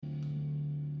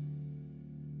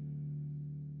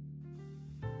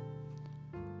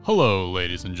Hello,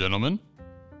 ladies and gentlemen.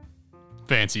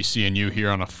 Fancy seeing you here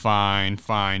on a fine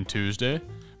Tuesday.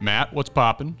 Matt, what's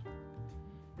poppin'?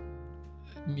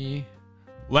 Me.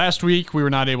 Last week, we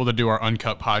were not able to do our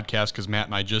uncut podcast because Matt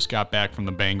and I just got back from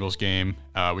the Bengals game.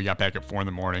 We got back at 4 in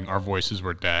the morning. Our voices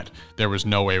were dead. There was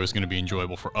no way it was going to be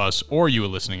enjoyable for us or you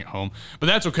listening at home. But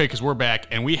that's okay because we're back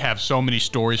and we have so many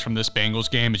stories from this Bengals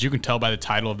game. As you can tell by the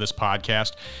title of this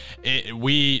podcast,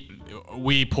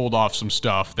 we pulled off some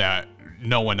stuff that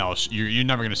no one else, you're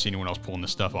never going to see anyone else pulling this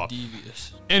stuff off.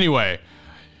 Devious. Anyway,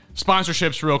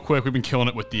 sponsorships real quick. We've been killing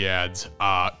it with the ads.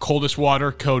 Coldest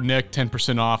Water, code Nick,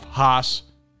 10% off. Haas,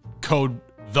 code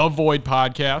The Void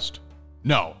Podcast.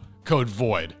 No, code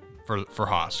Void for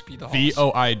Haas.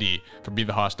 VOID for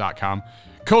BeTheHoss.com.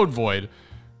 Code Void,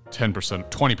 10%,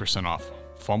 20% off.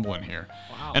 Fumbling here.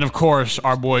 Wow. And of course,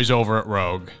 our boys over at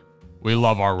Rogue. We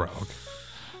love our Rogue.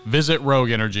 Visit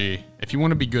Rogue Energy. If you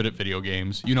want to be good at video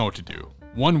games, you know what to do.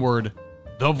 One word,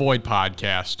 The Void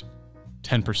Podcast,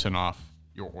 10% off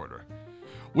your order.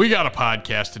 We got a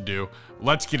podcast to do.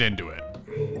 Let's get into it.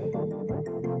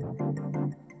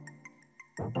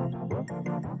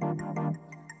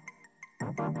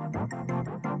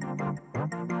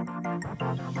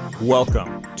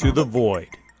 Welcome to The Void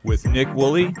with Nick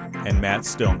Woolley and Matt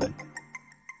Stillman.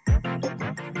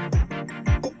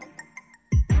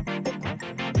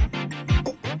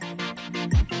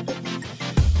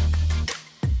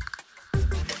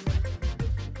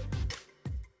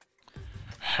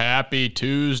 Happy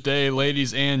Tuesday,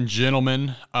 ladies and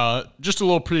gentlemen. Just a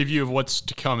little preview of what's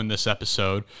to come in this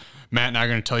episode. Matt and I are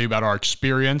going to tell you about our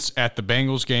experience at the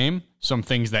Bengals game, some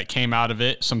things that came out of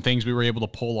it, some things we were able to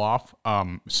pull off,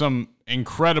 some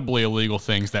incredibly illegal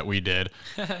things that we did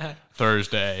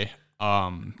Thursday.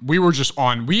 We were just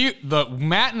on.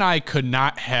 Matt and I could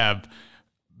not have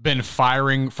been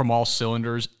firing from all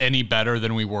cylinders any better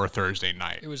than we were Thursday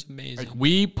night. It was amazing. Like,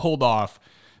 we pulled off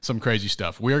some crazy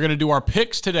stuff. We are going to do our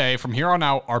picks today. From here on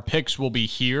out, our picks will be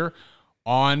here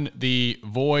on the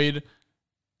Void,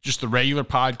 just the regular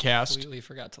podcast. Completely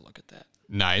forgot to look at that.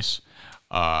 Nice.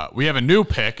 We have a new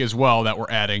pick as well that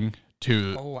we're adding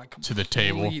to the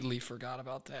table. Completely forgot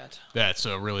about that. That's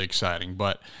really exciting.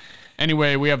 But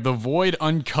anyway, we have the Void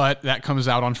Uncut that comes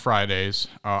out on Fridays.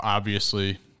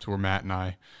 Obviously, to where Matt and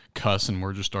I cuss and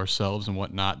we're just ourselves and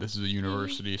whatnot. This is a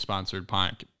university-sponsored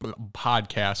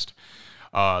podcast.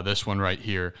 This one right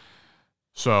here.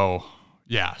 So,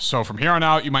 yeah. So from here on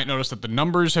out, you might notice that the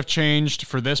numbers have changed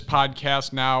for this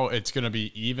podcast now. It's going to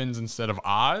be evens instead of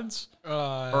odds. Or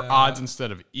odds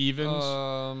instead of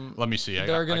evens. Let me see.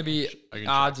 They're going to be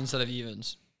odds instead of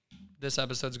evens. This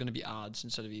episode's going to be odds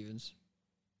instead of evens.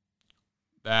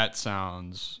 That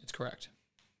sounds... It's correct.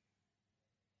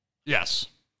 Yes.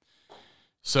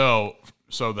 So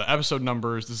the episode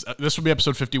numbers, this will be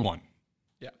episode 51.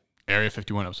 Yeah. Area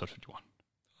 51, episode 51.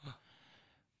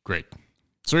 Great.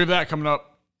 So we have that coming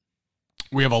up.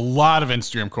 We have a lot of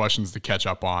Instagram questions to catch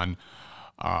up on.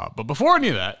 But before any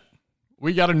of that,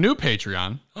 we got a new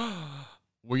Patreon.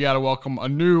 We got to welcome a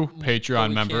new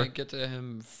Patreon member. We can't get to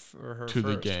him or her to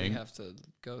first. the gang. We have to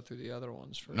go through the other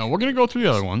ones first. No, we're going to go through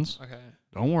the other ones. Okay.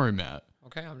 Don't worry, Matt.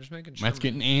 Okay, I'm just making sure. Matt's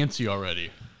getting antsy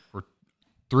already. We're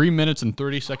 3 minutes and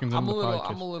 30 seconds into the podcast.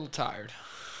 I'm a little tired.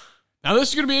 Now, this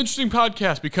is going to be an interesting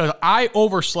podcast because I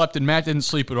overslept and Matt didn't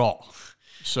sleep at all.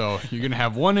 So you're going to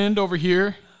have one end over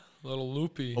here. A little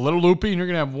loopy. And you're going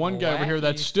to have one guy over here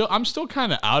that's I'm still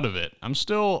kind of out of it.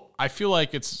 I feel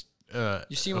like it's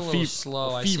you seem a little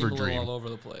slow. I seem a little all over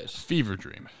the place. Fever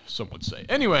dream, some would say.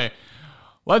 Anyway,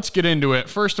 let's get into it.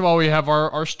 First of all, we have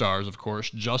our stars, of course.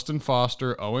 Justin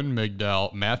Foster, Owen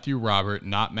Migdal, Matthew Robert,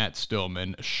 not Matt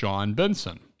Stillman, Sean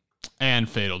Benson, and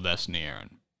Fatal Destiny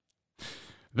Aaron.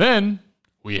 Then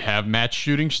we have match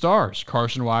shooting stars,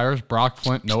 Carson Wires, Brock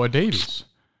Flint, Noah Davies.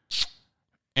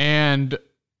 And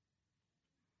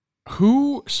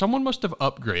someone must have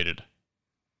upgraded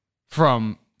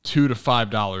from $2 to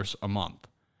 $5 a month,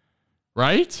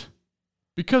 right?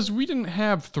 Because we didn't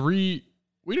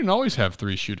always have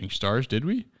 3 shooting stars, did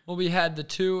we? Well, we had the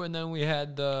 2 and then we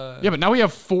had the... Yeah, but now we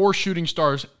have 4 shooting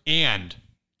stars and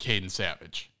Caden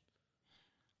Savage.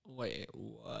 Wait,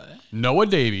 what? Noah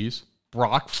Davies,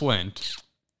 Brock Flint,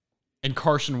 and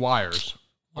Carson Wires.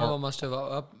 One of them must have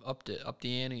upped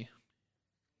the ante.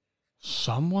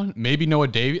 Someone? Maybe Noah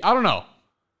Davies? I don't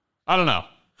know.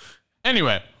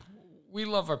 Anyway. We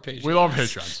love our patrons. We love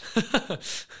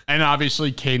patrons. And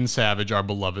obviously, Caden Savage, our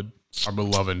beloved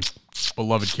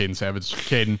Caden Savage.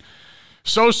 Caden,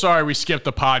 So sorry we skipped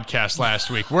the podcast last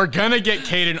week. We're going to get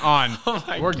Caden on.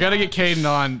 We're going to get Caden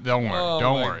on. Don't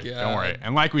worry. Don't worry.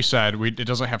 And like we said, it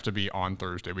doesn't have to be on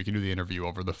Thursday. We can do the interview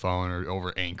over the phone or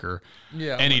over Anchor.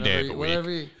 Yeah. Any day of the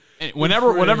week.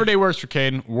 Whatever day works for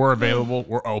Caden, we're available.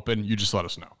 We're open. You just let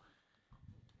us know.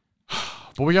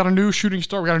 But we got a new shooting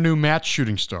star. We got a new Matt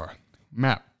shooting star.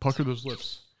 Matt, pucker those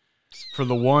lips. For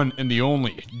the one and the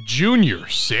only Junior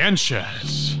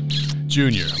Sanchez.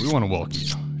 Junior, we want to welcome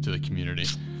you to the community.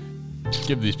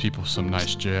 Give these people some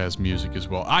nice jazz music as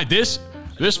well. This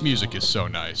music is so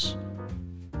nice.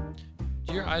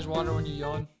 Do your eyes water when you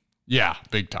yawn? Yeah,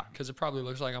 big time. Because it probably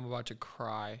looks like I'm about to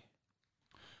cry.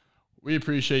 We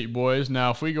appreciate you, boys.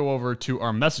 Now, if we go over to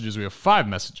our messages, we have 5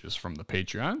 messages from the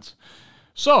Patreons.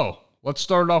 So, let's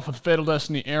start it off with Fatal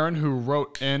Destiny Aaron, who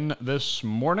wrote in this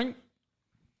morning.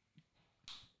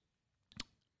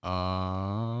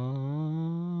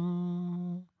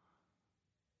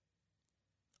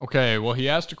 Okay, well, he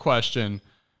asked a question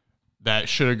that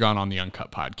should have gone on the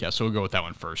Uncut podcast, so we'll go with that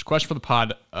one first. Question for the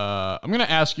pod. I'm going to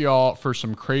ask you all for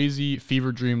some crazy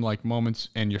fever dream-like moments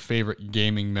and your favorite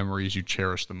gaming memories you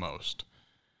cherish the most.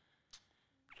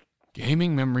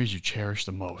 Gaming memories you cherish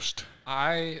the most.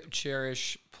 I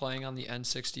cherish playing on the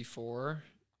N64,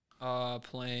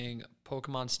 playing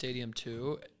Pokemon Stadium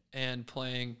 2, and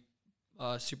playing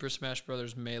Super Smash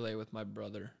Bros. Melee with my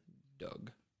brother,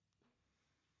 Doug.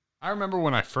 I remember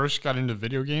when I first got into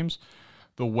video games,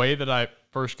 the way that I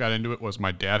first got into it was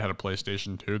my dad had a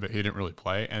PlayStation 2 that he didn't really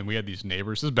play, and we had these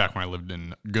neighbors. This is back when I lived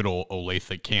in good old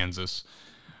Olathe, Kansas.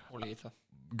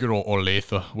 Good old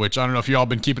Olathe, which I don't know if y'all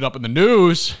been keeping up in the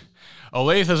news.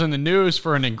 Olathe's in the news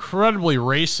for an incredibly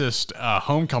racist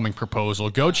homecoming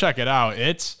proposal. Go check it out.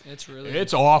 It's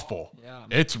awful. Yeah,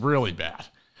 it's really bad.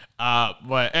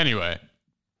 But anyway,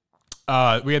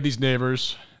 we had these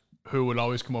neighbors who would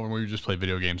always come over and we would just play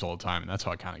video games all the time, and that's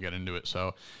how I kind of got into it.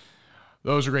 So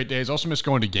those are great days. Also miss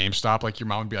going to GameStop. Like your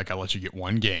mom would be like, "I'll let you get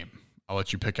one game. I'll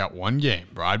let you pick out one game,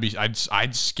 bro."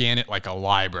 I'd scan it like a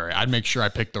library. I'd make sure I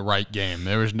picked the right game.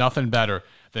 There was nothing better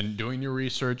than doing your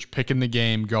research, picking the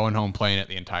game, going home, playing it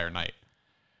the entire night.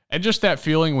 And just that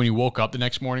feeling when you woke up the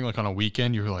next morning, like on a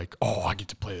weekend, you were like, "Oh, I get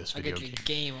to play this video game. I get to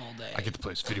game all day. I get to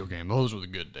play this video game." Those were the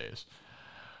good days.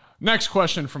 Next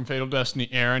question from Fatal Destiny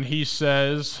Aaron. He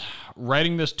says,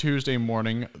 writing this Tuesday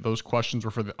morning, those questions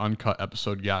were for the Uncut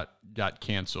episode, got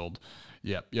canceled.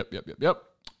 Yep.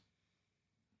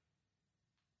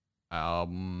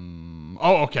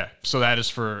 Okay. So that is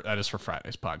for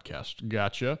Friday's podcast.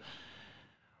 Gotcha.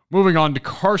 Moving on to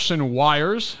Carson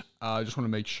Wires. I just want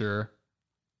to make sure.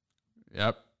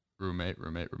 Yep. Roommate.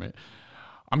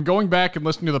 I'm going back and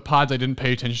listening to the pods I didn't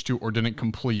pay attention to or didn't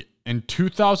complete. In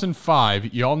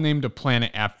 2005, y'all named a planet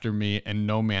after me in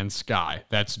No Man's Sky.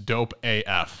 That's dope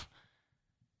AF.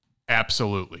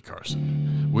 Absolutely,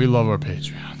 Carson. We love our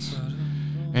Patreons.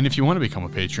 And if you want to become a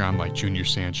Patreon like Junior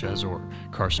Sanchez or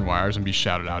Carson Wires and be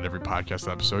shouted out every podcast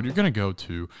episode, you're going to go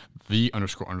to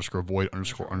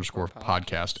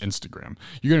the__void__podcast Instagram.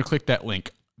 You're going to click that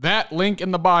link. That link in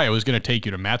the bio is going to take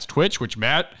you to Matt's Twitch, which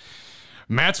Matt's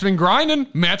been grinding.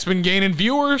 Matt's been gaining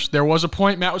viewers. There was a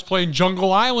point Matt was playing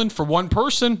Jungle Island for one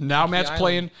person. Now Matt's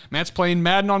playing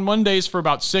Madden on Mondays for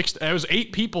about 6. It was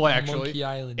 8 people actually. Monkey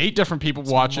Island. 8 different people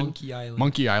watching.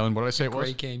 Monkey Island. What did I say it was?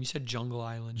 Great game. You said Jungle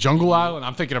Island. Jungle Island.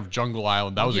 I'm thinking of Jungle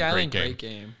Island. That was a great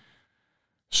game.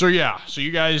 So yeah. So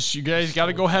you guys got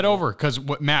to go head over because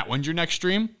Matt, when's your next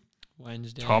stream?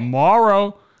 Wednesday.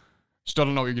 Tomorrow. Still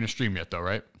don't know what you're gonna stream yet though,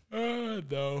 right?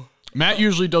 No. Matt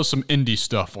usually does some indie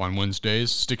stuff on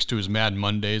Wednesdays, sticks to his Mad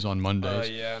Mondays on Mondays.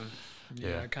 Yeah,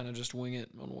 I kind of just wing it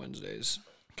on Wednesdays.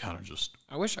 I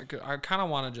wish I could. I kind of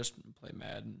want to just play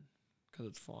Madden because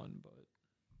it's fun, but.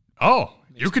 Oh,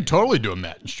 you could totally do a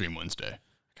Madden stream Wednesday. I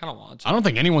kind of want to. I don't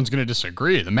think anyone's going to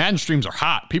disagree. The Madden streams are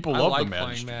hot. People love the Madden streams. I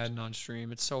like playing Madden on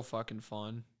stream. It's so fucking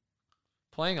fun.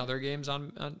 Playing other games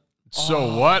on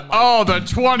So what? The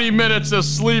 20 minutes of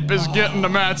sleep is getting to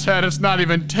Matt's head. It's not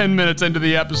even 10 minutes into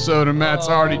the episode, and Matt's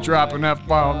already dropping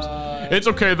F-bombs. It's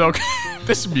okay, though.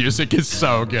 This music is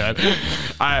so good.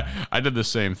 I did the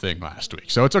same thing last week,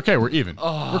 so it's okay. We're even.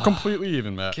 We're completely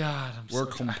even, Matt. God, we're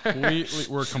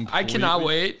completely. I cannot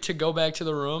wait to go back to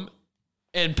the room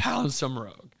and pound some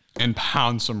Rogue.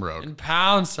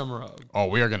 Oh,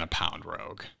 we are going to pound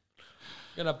Rogue.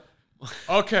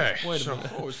 Okay. Wait a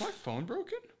minute. Is my phone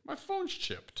broken? My phone's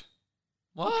chipped.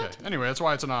 What? Okay. Anyway, that's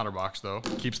why it's an OtterBox, though.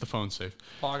 Keeps the phone safe.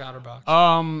 Pog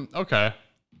OtterBox. Okay.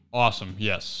 Awesome.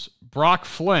 Yes. Brock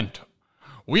Flint.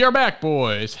 We are back,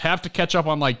 boys. Have to catch up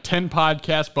on like 10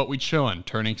 podcasts, but we chillin'.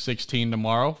 Turning 16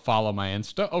 tomorrow. Follow my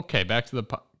Insta. Okay, back to the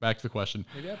question.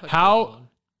 Maybe I put How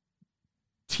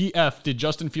WTF did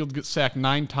Justin Fields get sacked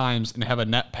 9 times and have a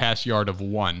net pass yard of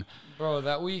 1? Bro,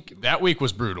 that week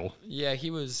was brutal. Yeah,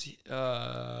 he was.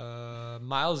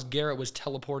 Myles Garrett was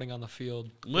teleporting on the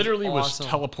field. Literally was awesome.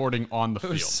 teleporting on the It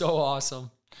field. was so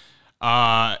awesome.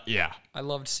 Yeah. I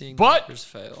loved seeing But the Packers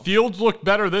fail. Fields looked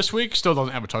better this week. Still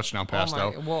doesn't have a touchdown pass,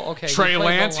 though. Well, okay. Trey he played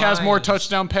Lance the has more Lions.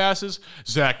 touchdown passes.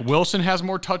 Zach Wilson has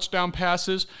more touchdown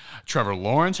passes. Trevor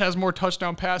Lawrence has more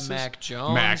touchdown passes. Mac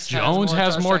Jones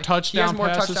has more touchdown He has more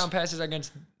passes. touchdown passes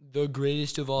against the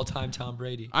greatest of all time, Tom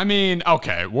Brady. I mean,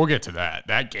 okay, we'll get to that.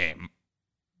 That game.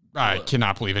 I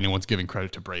cannot believe anyone's giving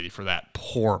credit to Brady for that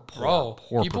poor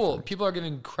performance. People are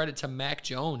giving credit to Mac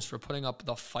Jones for putting up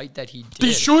the fight that he did.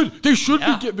 They should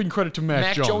be giving credit to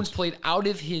Mac Jones. Mac Jones played out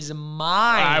of his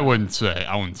mind. I wouldn't say Mac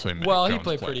Jones he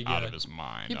played pretty good. out of his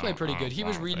mind. He played pretty good. He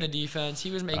was reading the defense.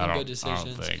 He was making good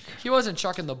decisions. think. He wasn't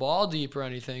chucking the ball deep or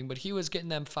anything, but he was getting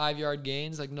them 5-yard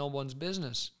gains like no one's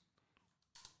business.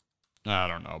 I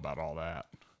don't know about all that.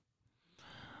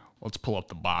 Let's pull up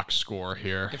the box score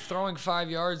here. If throwing 5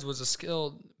 yards was a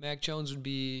skill, Mac Jones would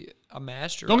be a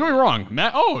master. Don't get me wrong.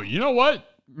 You know what?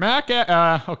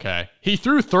 Okay. He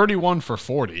threw 31 for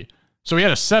 40. So he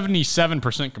had a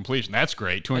 77% completion. That's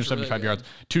great. 275 yards,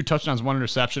 2 touchdowns, 1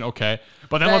 interception. Okay.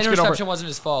 But then That interception wasn't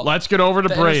his fault. Let's get over to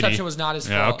The Brady. interception was not his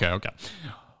fault. Okay.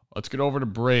 Let's get over to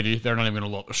Brady. They're not even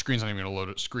going to load. The screen's not even going to load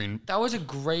it. Screen. That was a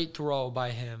great throw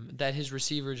by him that his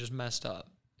receiver just messed up,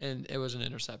 and it was an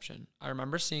interception. I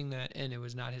remember seeing that, and it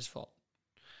was not his fault.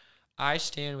 I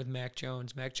stand with Mac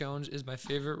Jones. Mac Jones is my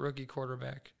favorite rookie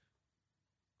quarterback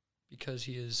because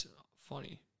he is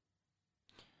funny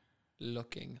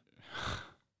looking.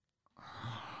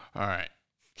 All right.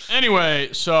 Anyway,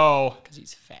 Because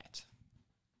he's fat.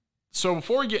 So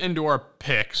before we get into our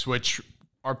picks, which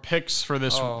our picks for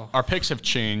this, our picks have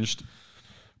changed.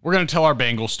 We're going to tell our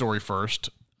Bengals story first.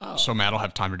 So Matt will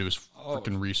have time to do his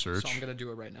freaking research. So I'm going to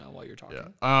do it right now while you're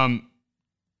talking. Yeah.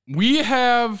 We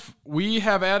have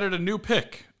added a new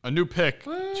pick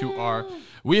to our.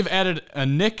 We have added a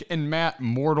Nick and Matt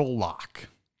mortal lock.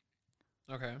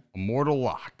 Okay. A mortal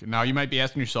lock. Now you might be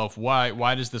asking yourself,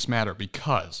 why does this matter?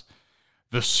 Because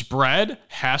the spread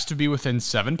has to be within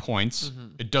 7 points.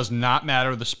 Mm-hmm. It does not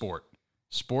matter the sport.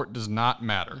 Sport does not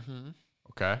matter. Mm-hmm.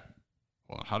 Okay?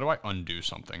 Hold on. How do I undo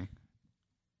something?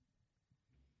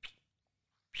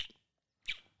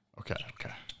 Okay.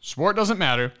 Sport doesn't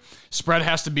matter. Spread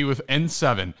has to be within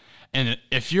 7. And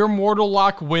if your mortal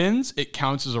lock wins, it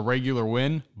counts as a regular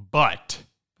win. But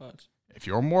if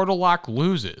your mortal lock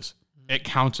loses, it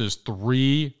counts as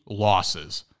 3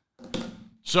 losses.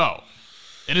 So,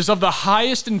 it is of the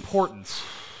highest importance.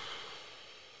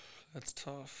 That's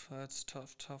tough. That's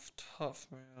tough,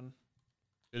 man.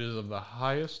 It is of the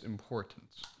highest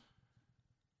importance.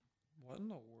 What in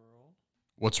the world?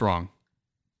 What's wrong?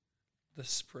 The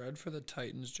spread for the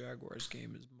Titans-Jaguars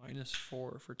game is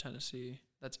 -4 for Tennessee.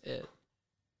 That's it.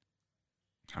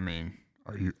 I mean,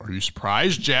 are you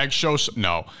surprised? Jag shows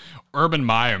no. Urban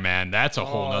Meyer, man, that's a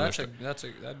whole nother story.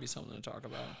 That'd be something to talk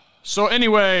about. So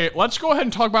anyway, let's go ahead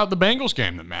and talk about the Bengals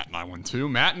game that Matt and I went to.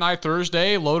 Matt and I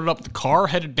Thursday loaded up the car,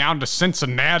 headed down to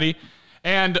Cincinnati,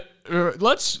 and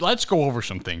let's go over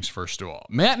some things first of all.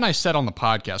 Matt and I said on the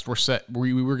podcast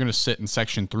we were going to sit in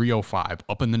section 305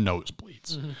 up in the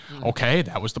nosebleeds. Mm-hmm. Okay,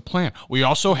 that was the plan. We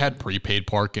also had prepaid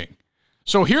parking.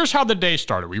 So here's how the day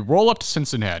started. We roll up to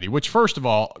Cincinnati, which first of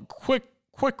all, quick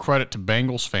credit to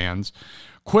Bengals fans.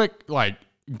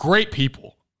 Great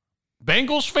people.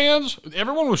 Bengals fans,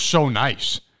 everyone was so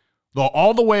nice.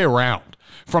 All the way around.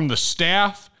 From the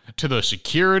staff to the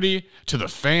security to the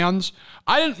fans.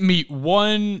 I didn't meet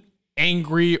one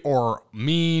angry or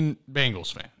mean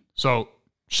Bengals fan. So,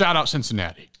 shout out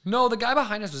Cincinnati. No, the guy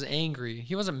behind us was angry.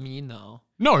 He wasn't mean, though.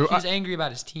 No. He was angry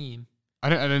about his team. I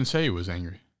didn't say he was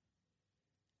angry.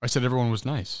 I said everyone was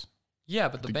nice. Yeah,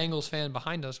 but the Bengals fan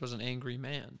behind us was an angry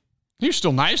man. He was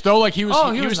still nice though. Like he was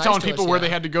nice telling people where they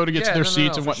had to go to get to their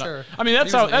seats and whatnot. Sure. I mean,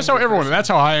 that's how everyone. That's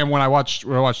how I am when I watch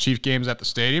Chief games at the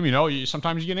stadium. You know,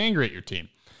 sometimes you get angry at your team.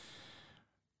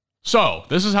 So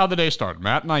this is how the day started.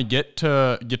 Matt and I get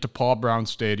to Paul Brown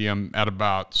Stadium at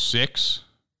about 6.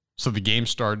 So the game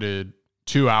started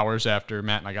 2 hours after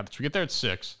Matt and I got there. So we get there at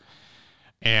 6,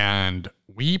 and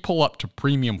we pull up to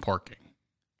premium parking,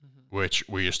 which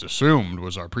we just assumed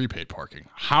was our prepaid parking.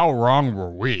 How wrong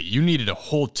were we? You needed a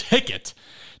whole ticket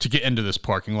to get into this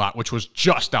parking lot, which was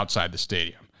just outside the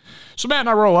stadium. So Matt and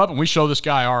I roll up, and we show this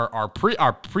guy our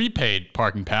prepaid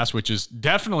parking pass, which is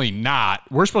definitely not.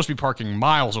 We're supposed to be parking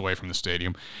miles away from the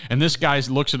stadium. And this guy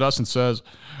looks at us and says,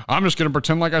 I'm just going to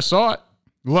pretend like I saw it.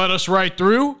 Let us right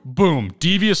through. Boom.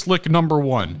 Devious lick number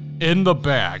 1 in the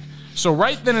bag. So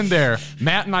right then and there,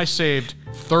 Matt and I saved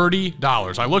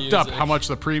 $30. I looked up how much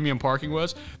the premium parking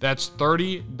was. That's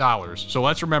 $30. So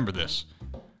let's remember this.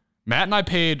 Matt and I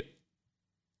paid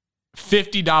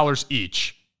 $50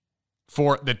 each.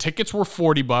 For the tickets were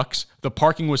 $40, the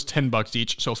parking was $10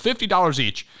 each, so $50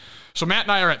 each. So Matt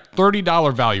and I are at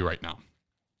 $30 value right now.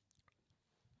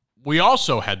 We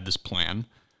also had this plan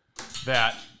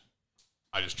that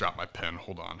I just dropped my pen.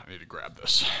 Hold on, I need to grab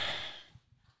this.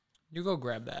 You go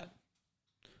grab that.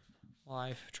 While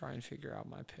I try and figure out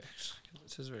my picks.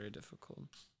 This is very difficult.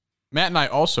 Matt and I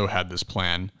also had this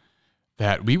plan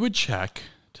that we would check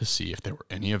to see if there were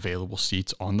any available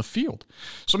seats on the field.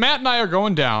 So Matt and I are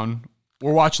going down.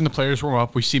 We're watching the players warm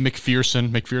up. We see McPherson.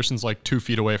 McPherson's like 2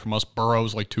 feet away from us.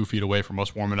 Burrow's like 2 feet away from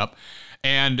us warming up.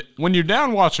 And when you're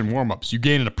down watching warm-ups, you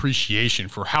gain an appreciation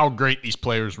for how great these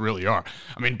players really are.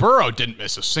 I mean, Burrow didn't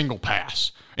miss a single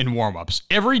pass in warm-ups.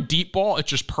 Every deep ball,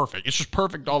 it's just perfect. It's just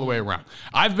perfect all the way around.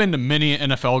 I've been to many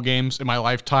NFL games in my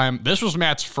lifetime. This was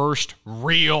Matt's first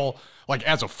real, like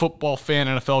as a football fan,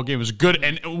 NFL game. It was good,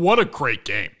 and what a great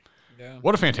game. Yeah.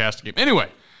 What a fantastic game. Anyway,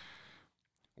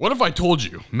 what if I told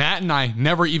you Matt and I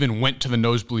never even went to the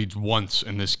nosebleeds once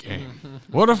in this game?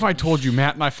 What if I told you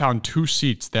Matt and I found 2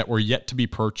 seats that were yet to be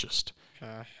purchased?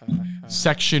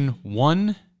 Section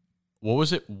 1, what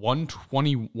was it?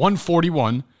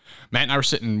 141. Matt and I were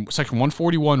sitting in section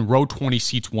 141, row 20,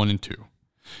 seats 1 and 2.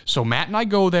 So Matt and I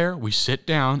go there, we sit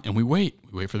down, and we wait.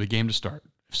 We wait for the game to start.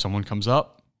 If someone comes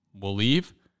up, we'll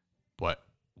leave. But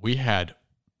we had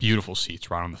beautiful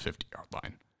seats right on the 50-yard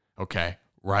line. Okay?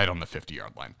 Right on the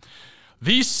 50-yard line.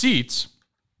 These seats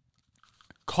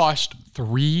cost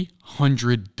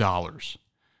 $300.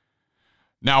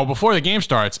 Now, before the game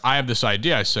starts, I have this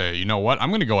idea. I say, you know what? I'm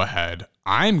going to go ahead.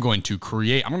 I'm going to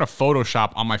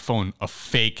Photoshop on my phone a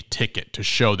fake ticket to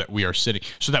show that we are sitting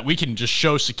so that we can just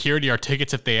show security our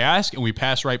tickets if they ask and we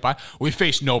pass right by. We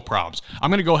face no problems. I'm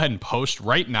going to go ahead and post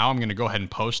right now. I'm going to go ahead and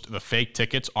post the fake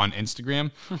tickets on Instagram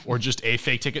or just a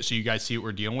fake ticket so you guys see what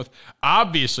we're dealing with.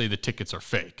 Obviously, the tickets are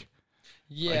fake.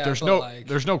 Yeah,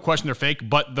 there's no question they're fake,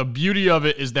 but the beauty of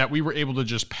it is that we were able to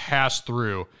just pass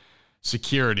through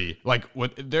security. Like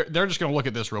they're just going to look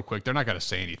at this real quick. They're not going to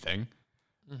say anything.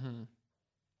 Mm-hmm.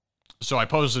 So I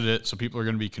posted it, so people are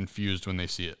going to be confused when they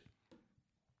see it.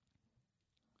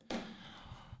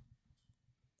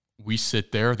 We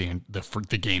sit there,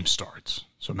 the game starts.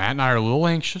 So Matt and I are a little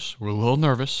anxious. We're a little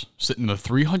nervous. Sitting in the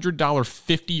 $300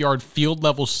 50-yard field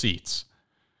level seats.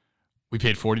 We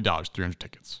paid $40, 300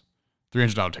 tickets.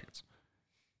 $300 tickets.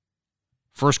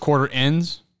 First quarter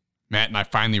ends. Matt and I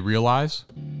finally realize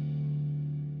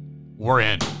we're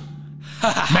in.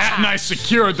 Matt and I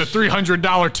secured the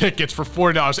 $300 tickets for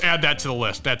 $40. Add that to the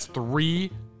list. That's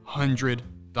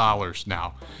 $300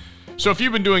 now. So if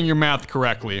you've been doing your math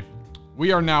correctly,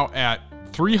 we are now at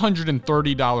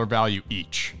 $330 value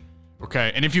each.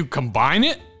 Okay, and if you combine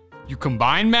it,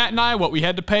 Matt and I, what we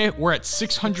had to pay, we're at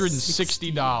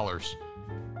 $660.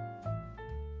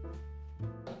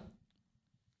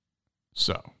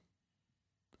 So,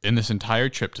 in this entire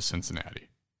trip to Cincinnati,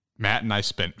 Matt and I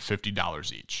spent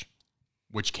 $50 each,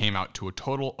 which came out to a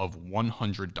total of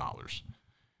 $100.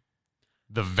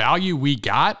 The value we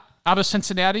got out of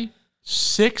Cincinnati,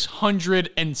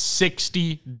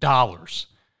 $660.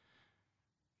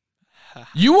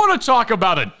 You want to talk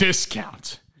about a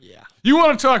discount? Yeah. You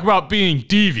want to talk about being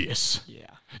devious? Yeah.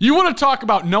 You want to talk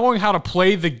about knowing how to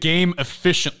play the game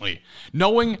efficiently,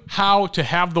 knowing how to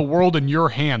have the world in your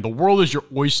hand. The world is your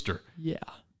oyster. Yeah.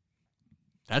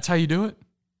 That's how you do it.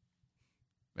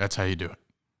 That's how you do it.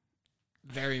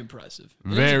 Very impressive. It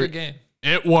was a good game.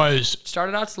 It was.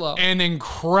 Started out slow. An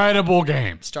incredible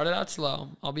game. Started out slow.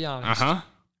 I'll be honest.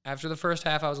 After the first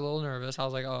half, I was a little nervous. I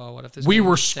was like, "Oh, what if this?" We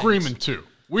were screaming too.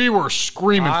 We were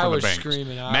screaming for the Bengals. I was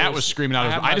screaming. Matt was screaming out.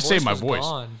 I had to save my voice.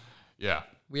 Gone. Yeah.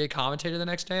 We had commentated the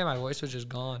next day. And my voice was just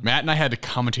gone. Matt and I had to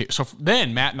commentate. So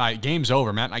then Matt and I, game's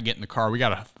over. Matt and I get in the car. We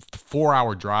got a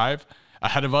 4-hour drive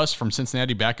ahead of us from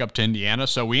Cincinnati back up to Indiana.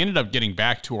 So we ended up getting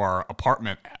back to our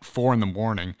apartment at 4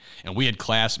 a.m. And we had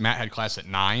class. Matt had class at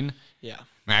 9. Yeah.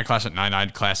 Matt had class at 9. I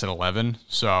had class at 11.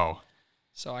 So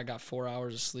I got 4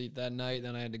 hours of sleep that night.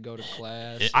 Then I had to go to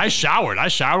class. I showered.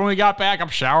 When we got back. I'm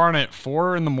showering at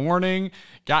 4 a.m.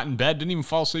 Got in bed. Didn't even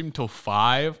fall asleep until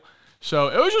 5. So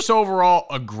it was just overall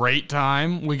a great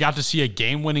time. We got to see a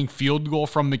game-winning field goal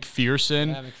from McPherson.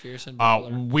 Yeah,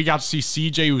 McPherson. We got to see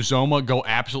C.J. Uzoma go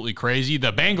absolutely crazy.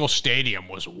 The Bengals stadium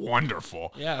was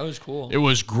wonderful. Yeah, it was cool. It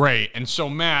was great. And so,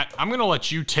 Matt, I'm going to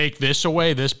let you take this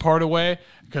part away,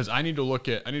 because I need to look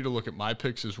at my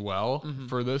picks as well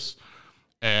for this.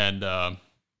 And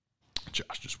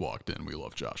Josh just walked in. We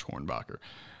love Josh Hornbacher.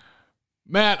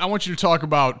 Matt, I want you to talk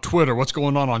about Twitter. What's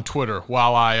going on Twitter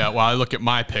while I look at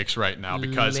my picks right now?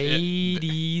 Because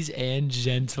ladies and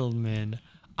gentlemen,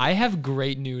 I have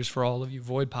great news for all of you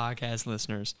Void Podcast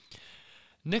listeners.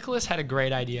 Nicholas had a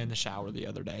great idea in the shower the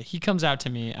other day. He comes out to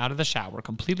me out of the shower,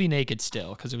 completely naked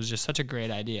still, because it was just such a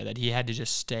great idea that he had to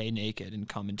just stay naked and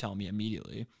come and tell me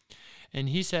immediately. And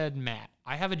he said, Matt,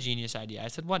 I have a genius idea. I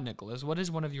said, what, Nicholas? What is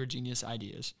one of your genius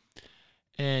ideas?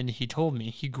 And he told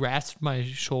me, he grasped my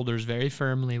shoulders very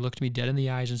firmly, looked me dead in the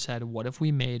eyes and said, what if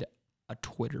we made a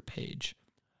Twitter page?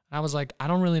 And I was like, I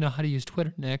don't really know how to use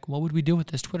Twitter, Nick. What would we do with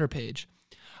this Twitter page?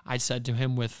 I said to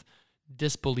him with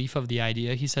disbelief of the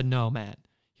idea. He said, no, Matt.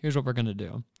 Here's what we're going to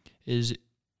do is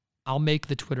I'll make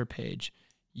the Twitter page.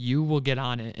 You will get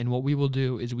on it. And what we will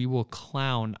do is we will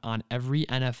clown on every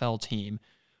NFL team.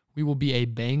 We will be a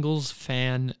Bengals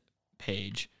fan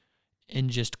page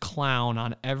and just clown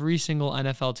on every single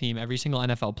NFL team, every single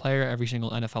NFL player, every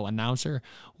single NFL announcer.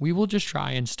 We will just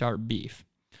try and start beef.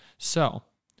 So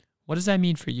what does that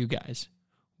mean for you guys?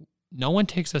 No one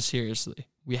takes us seriously.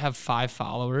 We have 5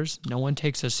 followers. No one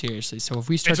takes us seriously. So if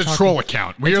we start it's a troll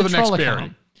account. We are the next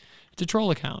Barry. It's a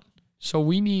troll account. So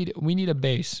we need a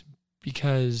base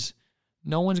because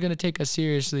no one's going to take us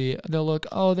seriously. They'll look,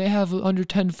 oh, they have under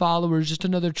 10 followers, just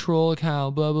another troll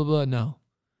account, blah, blah, blah. No.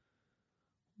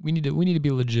 We need to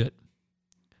be legit.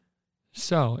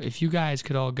 So if you guys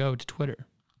could all go to Twitter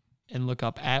and look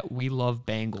up at We Love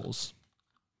Bengals,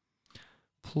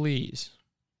 please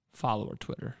follow our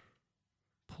Twitter.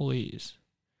 Please.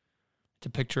 It's a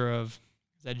picture of,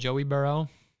 is that Joey Burrow?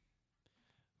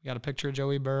 We got a picture of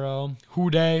Joey Burrow. Who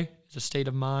Day is a state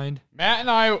of mind. Matt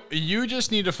and you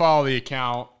just need to follow the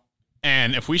account.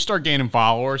 And if we start gaining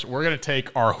followers, we're going to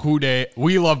take our Who Day,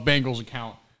 We Love Bengals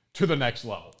account to the next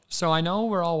level. So I know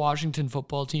we're all Washington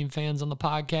football team fans on the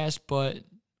podcast, but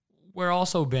we're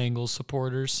also Bengals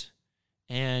supporters.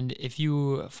 And if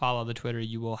you follow the Twitter,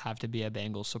 you will have to be a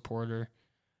Bengals supporter.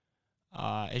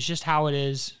 It's just how it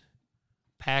is.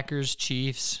 Packers,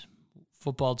 Chiefs,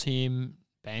 football team,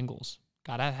 Bengals.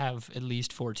 Gotta have at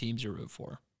least 4 teams to root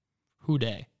for. Who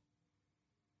Day?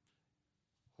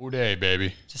 Who Day,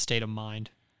 baby? It's a state of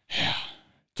mind. Yeah.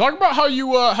 Talk about how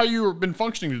you've been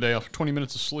functioning today after 20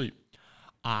 minutes of sleep.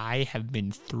 I have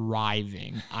been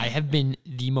thriving. I have been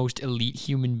the most elite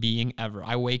human being ever.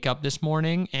 I wake up this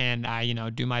morning and I,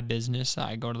 do my business.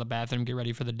 I go to the bathroom, get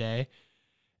ready for the day.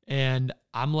 And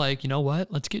I'm like, you know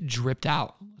what? Let's get dripped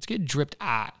out. Let's get dripped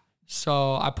out.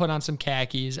 So I put on some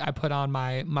khakis. I put on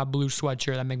my blue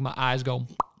sweatshirt that make my eyes go.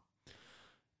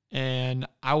 And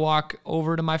I walk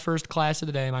over to my first class of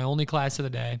the day, my only class of the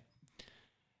day.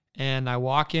 And I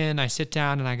walk in, I sit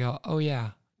down, and I go, oh,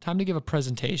 yeah, time to give a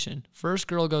presentation. First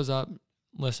girl goes up.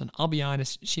 Listen, I'll be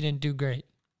honest, she didn't do great.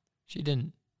 She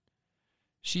didn't.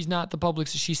 She's not the public.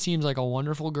 She seems like a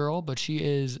wonderful girl, but she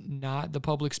is not the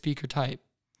public speaker type.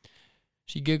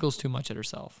 She giggles too much at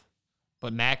herself.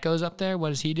 But Matt goes up there. What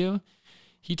does he do?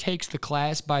 He takes the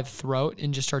class by the throat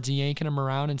and just starts yanking them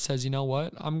around and says, you know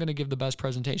what? I'm going to give the best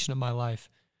presentation of my life.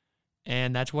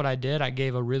 And that's what I did. I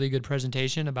gave a really good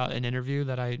presentation about an interview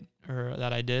that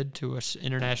I did to an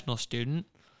international student.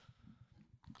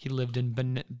 He lived in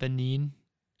Benin,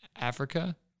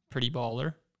 Africa. Pretty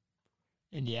baller.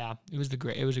 And yeah, it was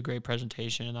a great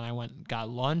presentation. And then I went and got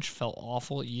lunch, felt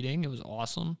awful eating. It was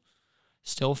awesome.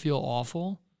 Still feel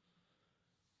awful.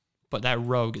 But that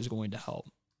Rogue is going to help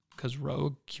because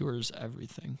Rogue cures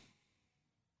everything.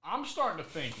 I'm starting to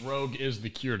think Rogue is the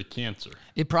cure to cancer.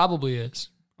 It probably is.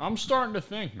 I'm starting to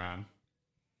think, man.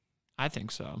 I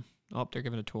think so. Oh, they're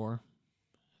giving a tour.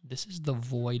 This is the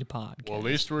Void Podcast. Well, at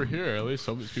least we're here. At least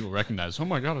some of these people recognize. Oh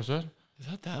my God, is that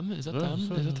them? Is that them?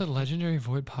 Is that the legendary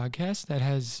Void Podcast that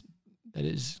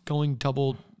is going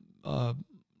double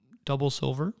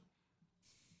silver?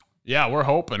 Yeah, we're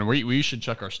hoping. We should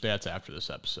check our stats after this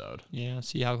episode. Yeah,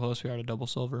 see how close we are to double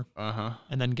silver. Uh-huh.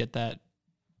 And then get that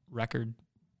record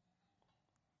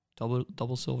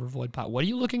double silver Void Pot. What are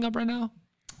you looking up right now?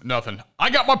 Nothing. I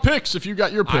got my picks if you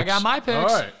got your picks. I got my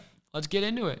picks. All right. Let's get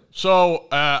into it. So,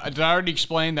 did I already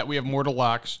explain that we have mortal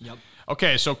locks? Yep.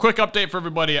 Okay, so quick update for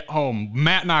everybody at home.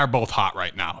 Matt and I are both hot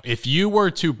right now. If you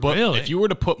were to put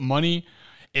money,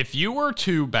 if you were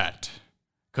to bet,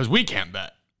 because we can't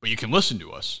bet, but you can listen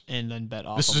to us. And then bet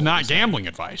off. This is not gambling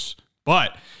advice.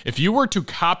 But if you were to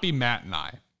copy Matt and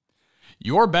I,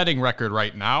 your betting record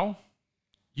right now,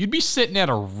 you'd be sitting at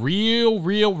a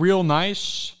real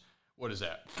nice, what is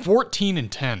that?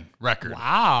 14-10 record.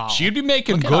 Wow. So you'd be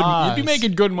making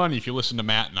good money if you listen to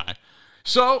Matt and I.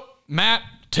 So, Matt,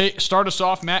 start us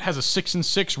off. Matt has a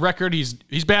 6-6 record. He's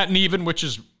batting even, which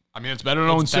is I mean, it's better than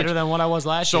 0-6. It's better than what I was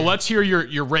last So year. let's hear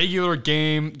your regular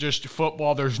game, just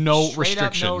football. There's no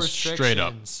restrictions. No Straight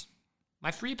up.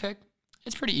 My free pick,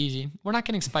 it's pretty easy. We're not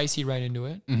getting spicy right into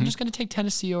it. I'm just going to take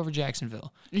Tennessee over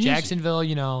Jacksonville. Easy.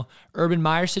 Jacksonville, Urban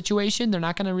Meyer situation, they're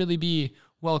not going to really be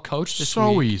well coached this week.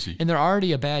 So easy. And they're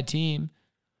already a bad team.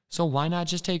 So why not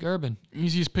just take Urban?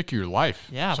 Easiest pick of your life.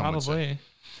 Yeah, some would say.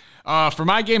 probably. For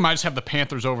my game, I just have the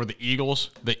Panthers over the Eagles.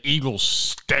 The Eagles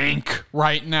stink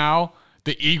right now.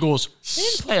 The Eagles They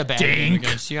didn't play a bad game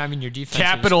against you. I mean, your defense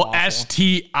Capital is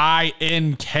awful.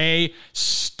 STINK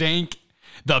stink.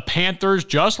 The Panthers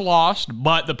just lost,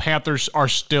 but the Panthers are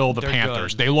still the They're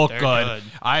Panthers. good. They look They're good. good.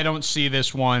 I don't see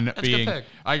this one being. a good pick.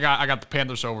 I got the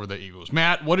Panthers over the Eagles.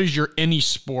 Matt, what is your any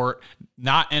sport,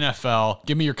 not NFL?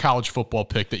 Give me your college football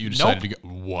pick that you decided to go.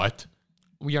 What?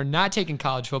 We are not taking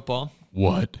college football.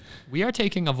 What? We are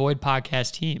taking a Void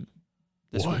podcast team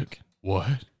this week. What?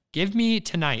 Give me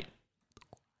tonight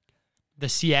the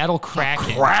Seattle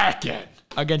Kraken Kraken.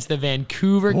 against the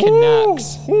Vancouver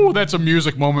Canucks. Ooh, that's a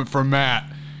music moment for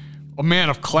Matt. A man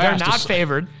of They're class. not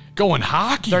favored. Going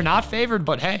hockey. They're not favored,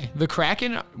 but hey, the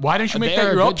Kraken. Why didn't you make they that are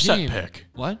a your good upset team. pick?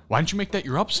 What? Why didn't you make that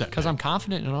your upset Because pick? I'm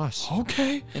confident in us.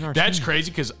 Okay. In our That's team.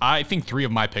 crazy because I think 3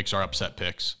 of my picks are upset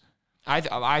picks.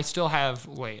 I still have.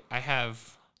 Wait, I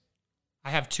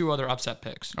have 2 other upset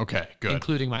picks, Okay, good.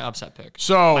 including my upset pick.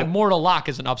 So, My mortal lock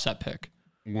is an upset pick.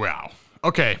 wow.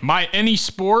 Okay, my any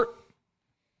sport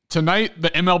tonight,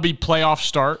 the MLB playoffs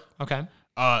start. Okay.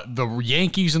 The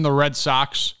Yankees and the Red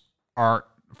Sox are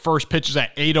first pitches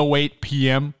at 8:08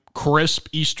 p.m. crisp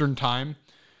Eastern time.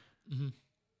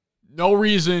 No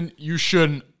reason you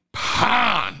shouldn't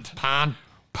pound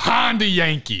the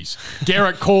Yankees.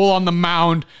 Garrett Cole on the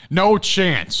mound, no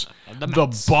chance. The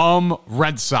bum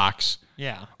Red Sox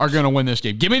Yeah. are going to win this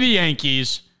game. Give me the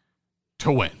Yankees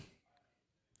to win.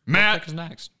 Matt, Pick is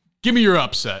next. give me your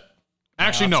upset.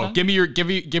 Actually, no. upset? Give me your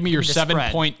the 7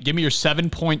 spread. point. Give me your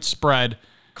 7-point spread.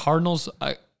 Cardinals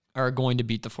are going to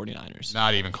beat the 49ers.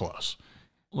 Not even close.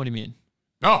 What do you mean?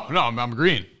 No, I'm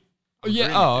agreeing.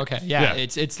 Yeah. Oh, okay. Yeah. Yeah.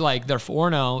 It's like they're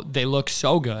 4-0. They look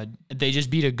so good. They just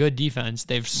beat a good defense.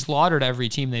 They've slaughtered every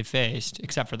team they've faced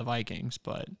except for the Vikings.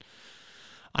 But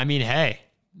I mean, hey,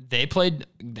 they played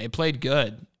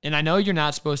good. And I know you're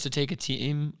not supposed to take a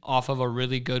team off of a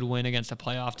really good win against a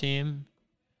playoff team.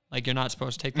 Like, you're not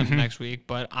supposed to take them next week,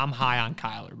 but I'm high on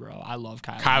Kyler, bro. I love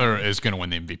Kyler. Kyler is going to win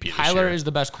the MVP this year. Kyler is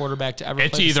the best quarterback to ever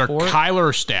It's play the either sport. Kyler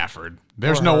or Stafford.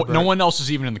 There's Or no Herbert. one else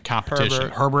is even in the competition.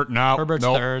 Herbert. Herbert's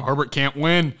no. third. Herbert can't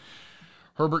win.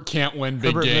 Herbert can't win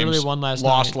big Herbert games. literally won last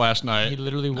Lost night. last night. He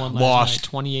literally won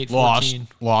last night, 28-14.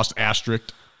 Lost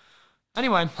asterisk.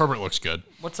 Anyway, Herbert looks good.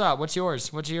 what's up? What's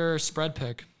yours? What's your spread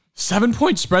pick?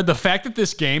 7-point spread. The fact that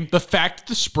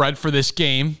the spread for this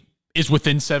game is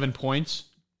within 7 points,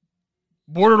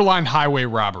 borderline highway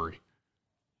robbery.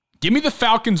 Give me the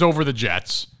Falcons over the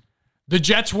Jets. The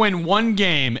Jets win one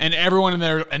game, and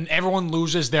everyone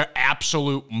loses their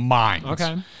absolute minds.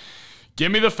 Okay.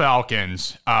 Give me the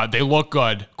Falcons. They look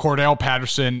good. Cordell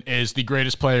Patterson is the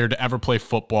greatest player to ever play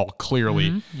football,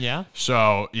 clearly. Yeah.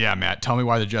 So, yeah, Matt, tell me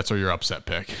why the Jets are your upset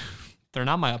pick. They're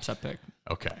not my upset pick.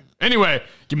 Okay. Anyway,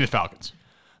 give me the Falcons.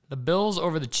 The Bills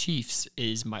over the Chiefs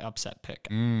is my upset pick.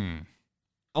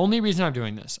 Only reason I'm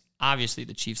doing this, obviously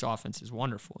the Chiefs offense is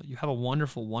wonderful. You have a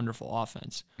wonderful, wonderful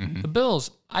offense. The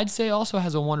Bills, I'd say, also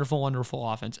has a wonderful, wonderful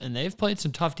offense, and they've played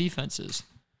some tough defenses.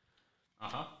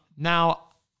 Now,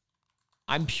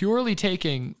 I'm purely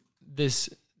taking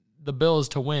the Bills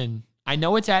to win. I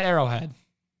know it's at Arrowhead,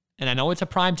 and I know it's a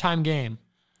primetime game.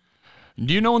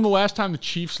 Do you know when the last time the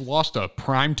Chiefs lost a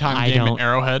primetime game at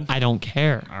Arrowhead? I don't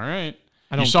care. All right.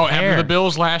 I don't You saw it happen to care. the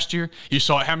Bills last year. You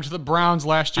saw it happen to the Browns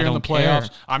last year in the don't care. playoffs.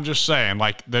 I'm just saying,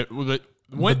 like, The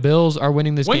Bills are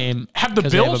winning this game have the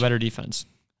because they have a Bills- better defense.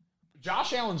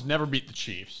 Josh Allen's never beat the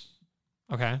Chiefs.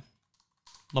 Okay.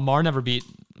 Lamar never beat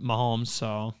Mahomes,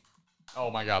 so...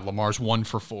 Oh, my God. Lamar's 1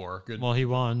 for 4. Good. Well, he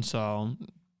won, so...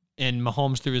 And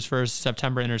Mahomes threw his first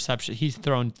September interception. He's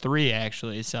thrown 3,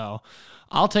 actually, so...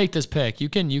 I'll take this pick. You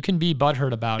can be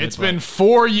butthurt about it. It's been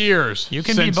 4 years. You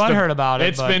can be butthurt about it,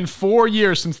 It's but- been 4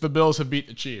 years since the Bills have beat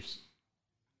the Chiefs.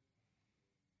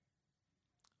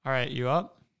 All right, you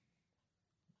up?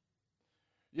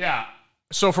 Yeah.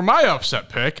 So for my upset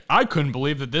pick, I couldn't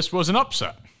believe that this was an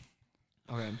upset.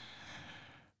 Okay.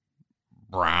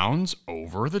 Browns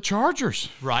over the Chargers.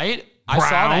 Right? I saw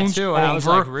that Browns too, and I was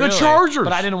over like, the really? Chargers.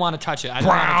 But I didn't want to touch it.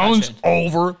 Browns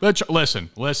over the Listen.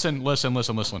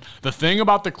 The thing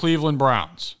about the Cleveland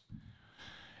Browns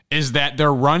is that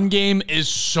their run game is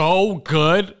so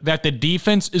good that the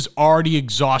defense is already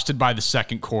exhausted by the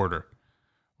second quarter.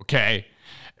 Okay?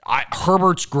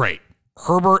 Herbert's great.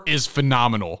 Herbert is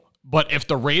phenomenal. But if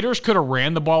the Raiders could have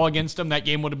ran the ball against them, that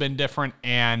game would have been different.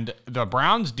 And the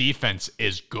Browns' defense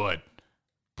is good.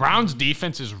 Browns'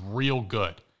 defense is real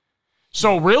good.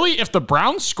 So really, if the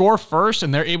Browns score first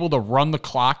and they're able to run the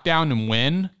clock down and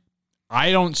win,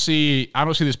 I don't see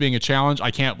this being a challenge.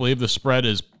 I can't believe the spread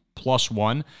is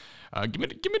 +1. Give me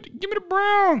the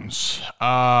Browns.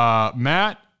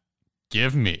 Matt,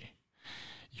 give me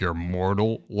your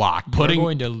mortal lock. You're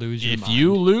going to lose your If mind.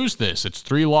 you lose this, it's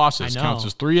 3 losses. Counts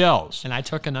as 3 L's. And I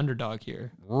took an underdog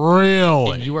here.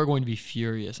 Really? And you are going to be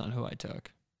furious on who I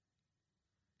took.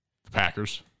 The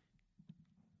Packers.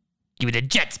 Give me the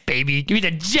Jets, baby. Give me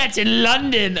the Jets in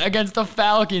London against the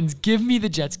Falcons. Give me the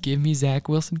Jets. Give me Zach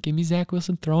Wilson. Give me Zach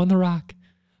Wilson. Throw in the rock.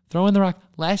 Throw in the rock.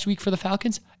 Last week for the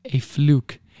Falcons, a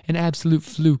fluke. An absolute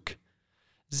fluke.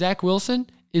 Zach Wilson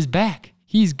is back.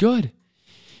 He's good.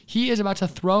 He is about to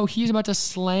throw. He's about to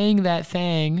slang that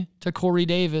thing to Corey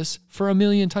Davis for 1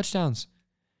 million touchdowns.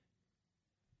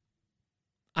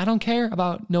 I don't care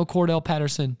about no Cordell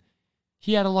Patterson.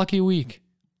 He had a lucky week.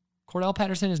 Cordell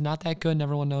Patterson is not that good, and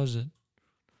everyone knows it.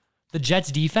 The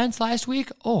Jets' defense last week,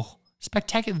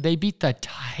 spectacular. They beat the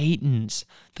Titans.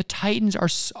 The Titans are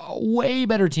a way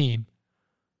better team.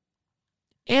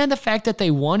 And the fact that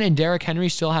they won and Derrick Henry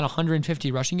still had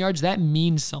 150 rushing yards, that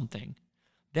means something.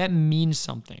 That means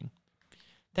something.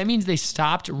 That means they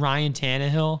stopped Ryan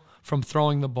Tannehill from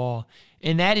throwing the ball.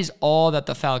 And that is all that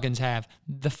the Falcons have.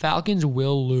 The Falcons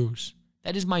will lose.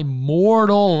 That is my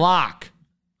mortal lock.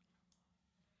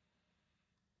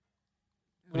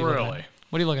 Really?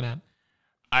 What are you looking at?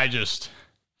 I'm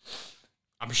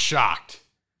shocked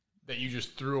that you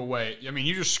just threw away. I mean,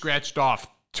 you just scratched off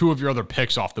 2 of your other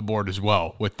picks off the board as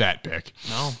well with that pick.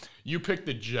 No. You picked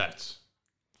the Jets.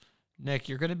 Nick,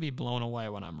 you're going to be blown away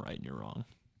when I'm right and you're wrong.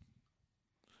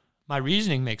 My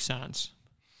reasoning makes sense.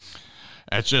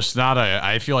 It's just not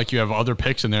I feel like you have other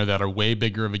picks in there that are way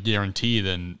bigger of a guarantee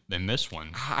than this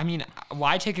one. I mean,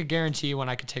 why take a guarantee when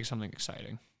I could take something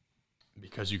exciting?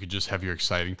 Because you could just have your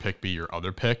exciting pick be your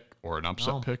other pick or an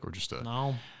upset pick or just a...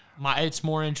 No. It's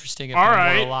more interesting if All my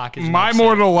right, mortal lock is my upset.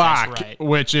 mortal lock, That's right.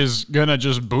 which is going to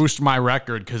just boost my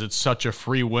record because it's such a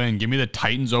free win. Give me the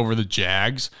Titans over the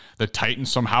Jags. The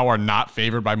Titans somehow are not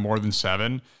favored by more than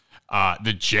 7.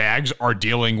 The Jags are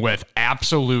dealing with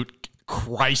absolute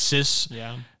crisis.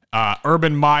 Yeah.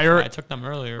 Urban Meyer. I took them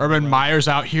earlier. Urban Meyer's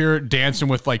out here dancing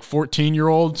with like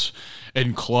 14-year-olds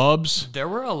in clubs. There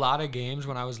were a lot of games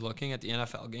when I was looking at the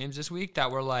NFL games this week that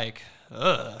were like,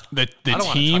 ugh. The I don't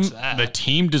wanna touch that. The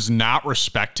team does not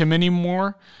respect him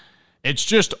anymore. It's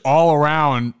just all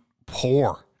around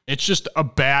poor. It's just a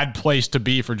bad place to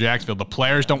be for Jacksonville. The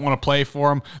players don't want to play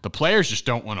for him. The players just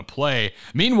don't want to play.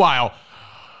 Meanwhile,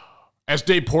 as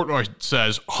Dave Portnoy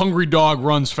says, hungry dog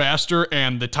runs faster,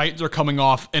 and the Titans are coming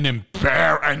off an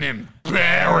embarrassing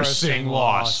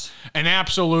loss. An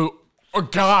absolute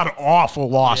god-awful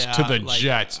loss to the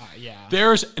Jets.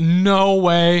 There's no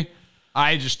way.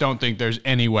 I just don't think there's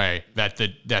any way that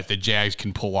the Jags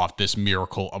can pull off this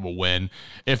miracle of a win.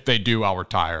 If they do, I'll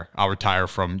retire. I'll retire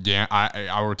from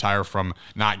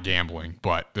not gambling,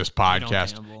 but this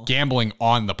podcast, gambling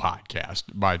on the podcast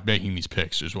by making these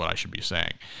picks is what I should be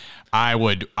saying.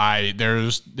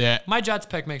 There's that. My Jets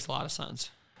pick makes a lot of sense.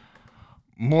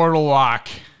 Mortal lock.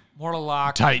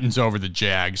 Titans over the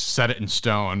Jags. Set it in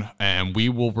stone, and we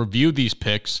will review these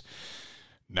picks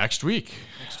next week.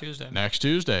 Next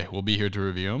Tuesday. We'll be here to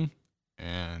review them.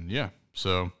 And yeah,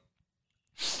 so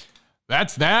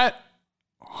that's that.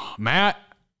 Matt,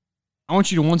 I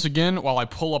want you to once again, while I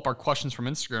pull up our questions from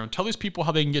Instagram, tell these people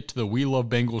how they can get to the We Love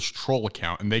Bengals troll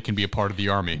account and they can be a part of the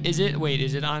army. Is it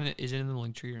in the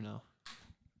link tree or no?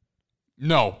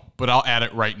 No, but I'll add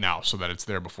it right now so that it's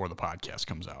there before the podcast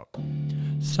comes out.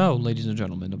 So, ladies and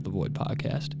gentlemen of the Void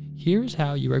Podcast, here's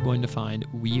how you are going to find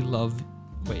We Love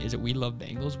Bengals? We Love the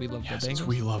Bengals? It's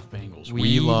We Love Bengals.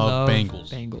 We love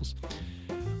Bengals.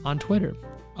 On Twitter,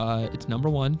 it's number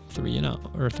 1, 3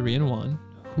 and 1.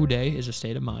 Who Day is a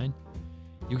state of mind.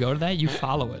 You go to that, you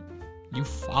follow it.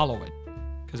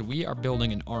 Because we are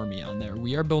building an army on there.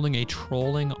 We are building a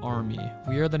trolling army.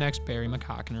 We are the next Barry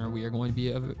McCockner. We are going to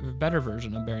be a better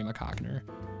version of Barry McCockner.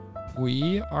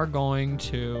 We are going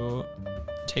to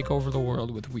take over the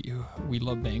world with We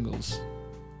Love Bengals.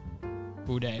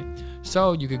 Who Day.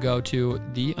 So you could go to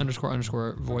the __void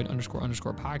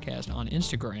 _ podcast on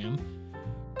Instagram.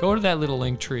 Go to that little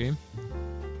link tree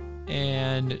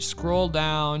and scroll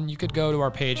down. You could go to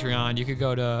our Patreon. You could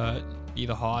go to Be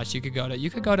the Hoss. You could go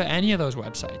to any of those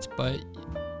websites, but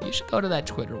you should go to that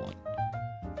Twitter one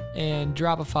and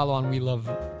drop a follow on We Love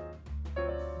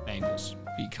Bengals,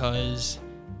 because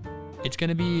it's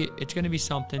gonna be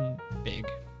something big.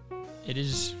 It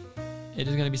is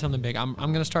gonna be something big. I'm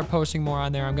gonna start posting more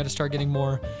on there. I'm gonna start getting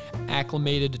more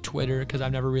acclimated to Twitter because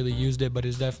I've never really used it, but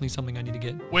it's definitely something I need to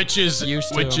get which is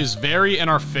very in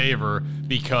our favor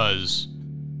because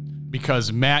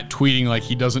Matt tweeting like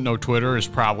he doesn't know Twitter is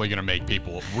probably gonna make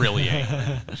people really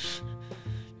angry.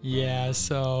 Yeah,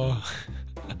 so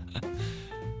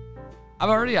I've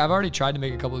already tried to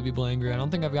make a couple of people angry. I don't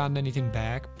think I've gotten anything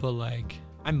back, but like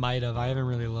I might have. I haven't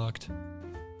really looked.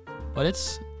 But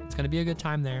it's gonna be a good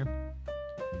time there.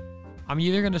 I'm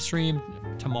either gonna stream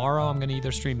tomorrow. I'm gonna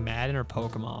either stream Madden or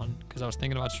Pokemon because I was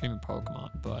thinking about streaming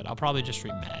Pokemon, but I'll probably just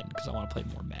stream Madden because I want to play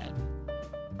more Madden.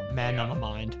 Madden on my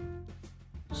mind.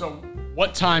 So,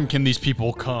 what time can these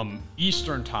people come?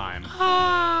 Eastern time.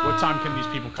 What time can these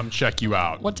people come check you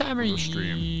out? What time are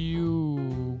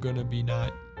you gonna be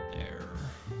not there?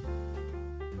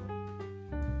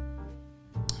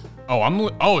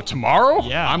 Tomorrow?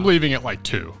 Yeah. I'm leaving at like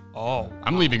 2. Oh,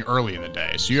 I'm leaving early in the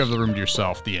day, so you have the room to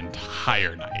yourself the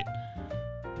entire night.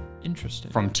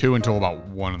 interesting. From 2 until about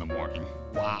 1 in the morning.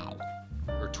 Wow.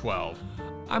 Or 12.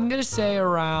 I'm gonna say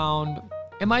around.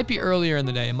 It might be earlier in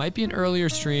the day. It might be an earlier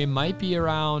stream. Might be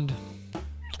around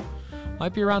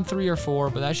 3 or 4.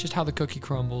 But that's just how the cookie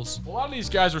crumbles. A lot of these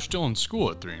guys are still in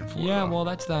school at 3 and 4. Yeah, though. well,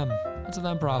 that's them. That's a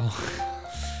them problem.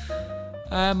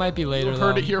 It might be later. You've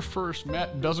heard it here first.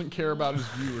 Matt doesn't care about his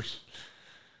viewers.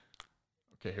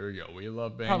 Okay, here we go. We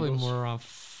love Bengals. Probably more around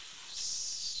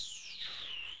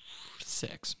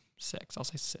 6. I'll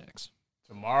say 6.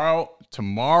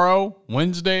 Tomorrow,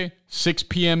 Wednesday, 6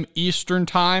 p.m. Eastern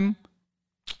time.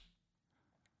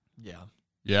 Yeah.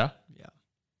 Yeah? Yeah.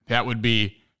 That would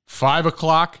be 5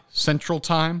 o'clock Central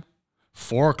Time,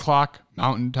 4 o'clock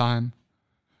Mountain Time,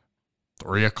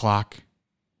 3 o'clock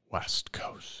West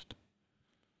Coast.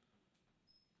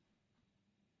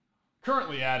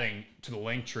 Currently adding to the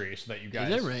link tree so that you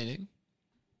guys... Is it raining?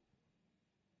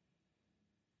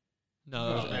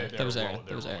 No, that was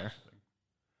air.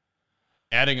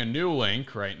 Adding a new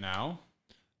link right now.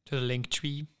 To the link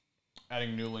tree. Adding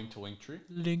a new link to Linktree.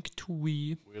 Link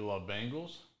tree. We love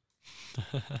Bengals.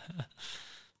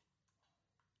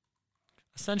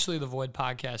 Essentially the Void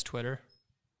Podcast Twitter.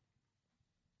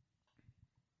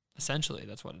 Essentially,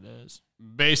 that's what it is.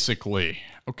 Basically.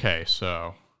 Okay,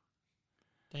 so...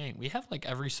 Dang, we have like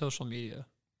every social media.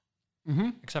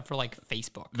 Except for like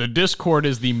Facebook. The Discord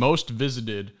is the most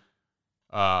visited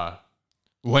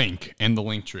link in the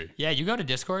link tree. Yeah, you go to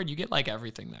Discord, you get like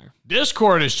everything there.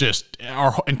 Discord is just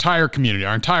our entire community,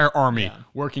 our entire army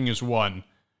working as one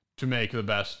to make the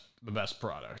best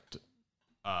product.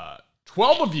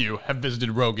 12 of you have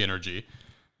visited Rogue Energy.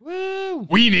 Woo!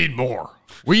 We need more.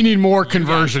 We need more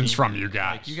conversions from you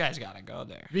guys. Like, you guys gotta go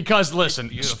there. Because listen,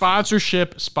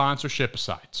 sponsorship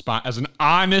aside, as an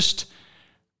honest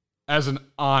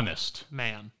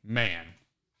man,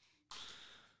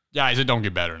 guys, it don't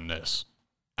get better than this.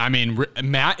 I mean,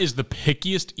 Matt is the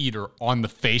pickiest eater on the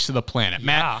face of the planet.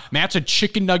 Yeah. Matt's a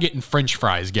chicken nugget and French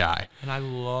fries guy. And I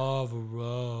love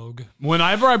Rogue.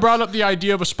 Whenever I brought up the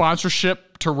idea of a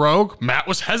sponsorship to Rogue, Matt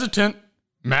was hesitant.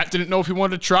 Matt didn't know if he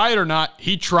wanted to try it or not.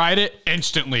 He tried it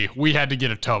instantly. We had to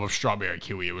get a tub of strawberry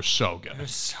kiwi. It was so good. It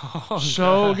was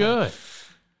So good.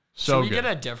 Should we get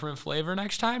a different flavor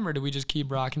next time, or do we just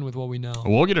keep rocking with what we know?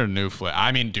 We'll get a new flavor.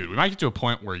 I mean, dude, we might get to a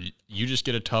point where you just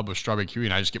get a tub of strawberry kiwi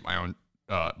and I just get my own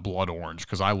blood orange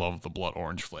because I love the blood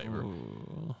orange flavor.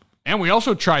 Ooh. And we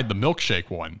also tried the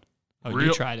milkshake one. Oh,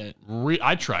 you tried it?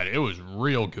 I tried it. It was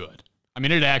real good. I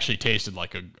mean, it actually tasted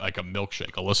like a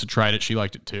milkshake. Alyssa tried it. She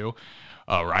liked it too.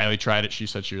 Riley tried it. She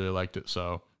said she really liked it.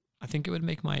 So I think it would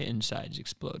make my insides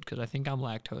explode because I think I'm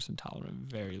lactose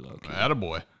intolerant, very low key.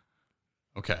 Attaboy.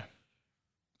 Okay.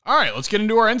 All right, let's get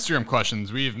into our Instagram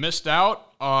questions. We've missed out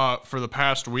for the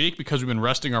past week because we've been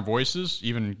resting our voices.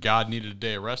 Even God needed a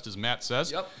day of rest, as Matt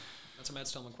says. Yep. That's a Matt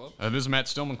Stillman quote. That is a Matt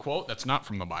Stillman quote. That's not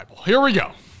from the Bible. Here we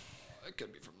go. It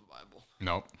could be from the Bible.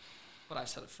 Nope. But I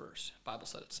said it first. Bible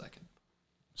said it second.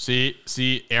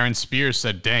 See, Aaron Spears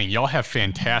said, dang, y'all have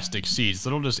fantastic seats.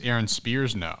 Little does Aaron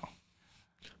Spears know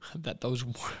that those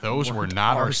were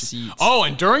not our seats. Oh,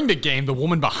 and during the game, the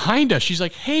woman behind us, she's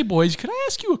like, hey, boys, can I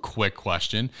ask you a quick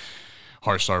question?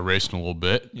 Heart started racing a little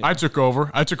bit. Yeah. I took over.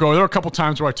 There were a couple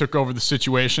times where I took over the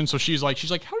situation. So she's like, how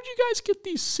did you guys get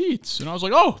these seats? And I was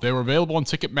like, oh, they were available on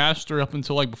Ticketmaster up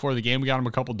until like before the game. We got them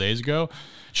a couple days ago.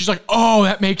 She's like, oh,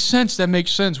 that makes sense.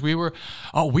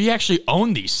 We actually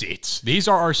own these seats. These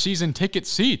are our season ticket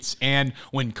seats. And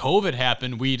when COVID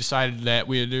happened, we decided that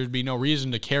there'd be no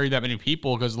reason to carry that many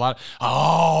people because right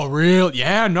on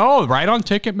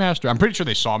Ticketmaster. I'm pretty sure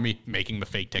they saw me making the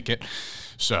fake ticket.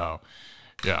 So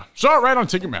Yeah. Saw it right on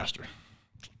Ticketmaster.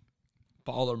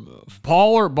 Baller move.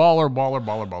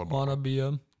 Baller. Wanna be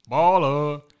a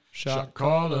Baller. shot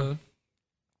caller.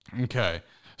 Okay.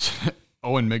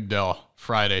 Owen Migdal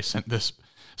Friday sent this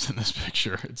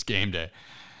picture. It's game day.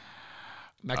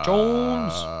 Mac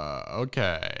Jones.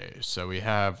 Okay. So we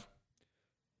have.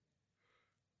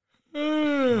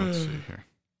 Let's see here.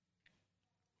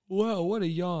 Wow, what a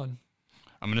yawn.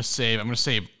 I'm gonna save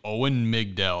Owen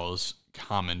Migdal's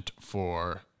comment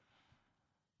for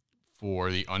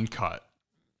the uncut.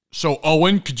 So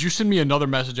Owen, could you send me another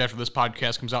message after this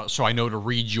podcast comes out so I know to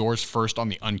read yours first on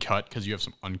the uncut because you have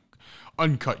some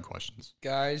uncut questions.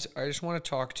 Guys, I just want to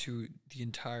talk to the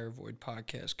entire Void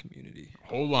podcast community.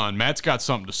 Hold on, Matt's got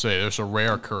something to say. There's a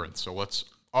rare occurrence, so let's.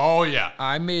 Oh yeah,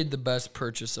 I made the best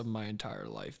purchase of my entire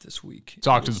life this week.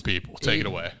 Talk to the people. Take it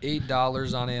away.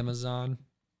 $8 on Amazon.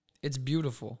 It's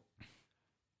beautiful.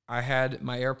 I had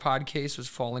my AirPod case was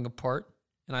falling apart,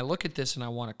 and I look at this and I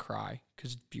want to cry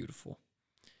because it's beautiful.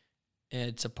 And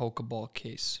it's a Pokeball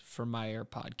case for my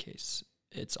AirPod case.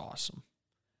 It's awesome.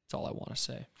 That's all I want to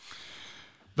say.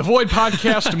 The Void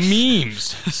Podcast memes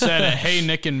said, "Hey,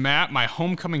 Nick and Matt, my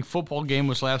homecoming football game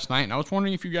was last night, and I was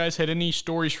wondering if you guys had any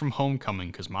stories from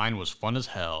homecoming, because mine was fun as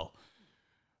hell."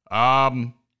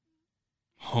 Homecoming.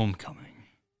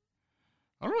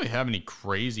 I don't really have any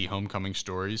crazy homecoming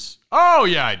stories. Oh,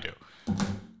 yeah, I do.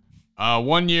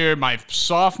 One year, my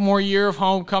sophomore year of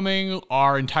homecoming,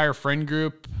 our entire friend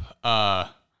group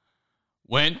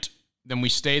went. Then we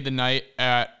stayed the night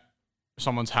at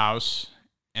someone's house,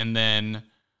 and then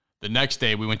the next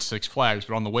day we went to Six Flags.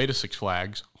 But on the way to Six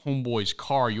Flags, homeboy's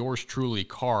car, yours truly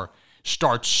car,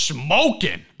 starts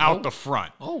smoking out the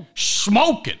front. Oh.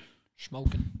 Smoking.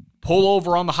 Smoking. Pull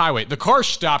over on the highway. The car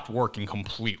stopped working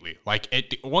completely.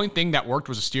 The only thing that worked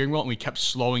was the steering wheel, and we kept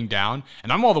slowing down.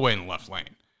 And I'm all the way in the left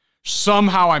lane.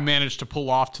 Somehow I managed to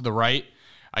pull off to the right.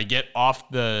 I get off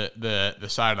the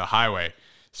side of the highway,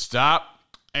 stop,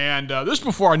 and this is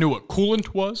before I knew what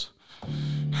coolant was.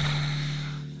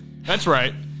 That's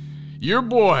right. Your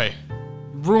boy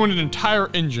ruined an entire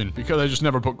engine because I just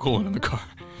never put coolant in the car.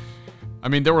 I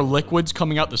mean, there were liquids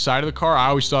coming out the side of the car. I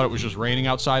always thought it was just raining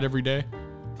outside every day.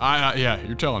 Yeah,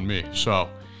 you're telling me. So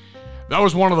that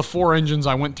was one of the 4 engines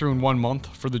I went through in 1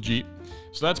 month for the Jeep.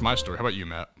 So that's my story. How about you,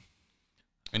 Matt?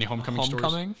 Any homecoming stories?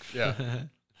 Homecoming? Yeah.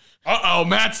 Uh-oh,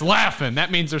 Matt's laughing. That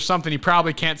means there's something he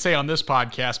probably can't say on this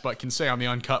podcast, but can say on the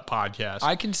Uncut podcast.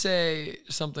 I can say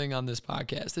something on this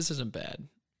podcast. This isn't bad.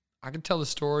 I can tell the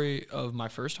story of my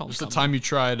first homecoming. Just the time you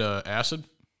tried acid?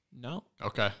 No.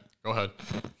 Okay, go ahead.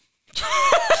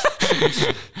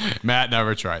 Matt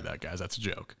never tried that, guys. That's a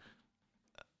joke.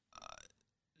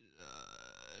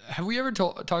 Have we ever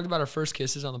talked about our first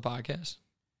kisses on the podcast?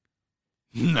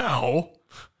 No.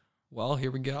 Well,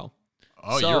 here we go.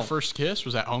 Oh, So, your first kiss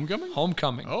was at homecoming?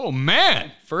 Homecoming. Oh,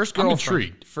 man. First I'm girlfriend.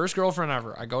 intrigued. First girlfriend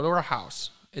ever. I go to her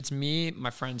house. It's me, my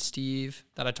friend Steve,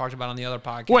 that I talked about on the other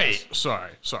podcast. Wait,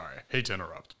 sorry. Hate to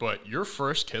interrupt, but your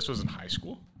first kiss was in high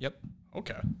school? Yep.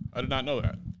 Okay. I did not know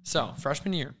that. So,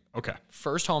 freshman year. Okay.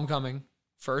 First homecoming.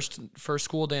 First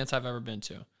school dance I've ever been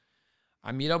to.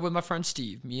 I meet up with my friend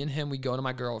Steve. Me and him, we go to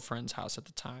my girlfriend's house at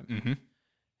the time.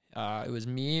 Mm-hmm. It was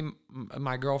me,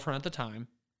 my girlfriend at the time,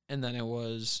 and then it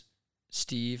was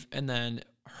Steve, and then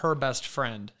her best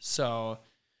friend. So,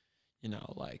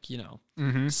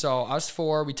 Mm-hmm. So us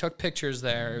 4, we took pictures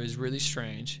there. It was really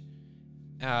strange,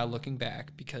 looking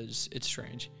back, because it's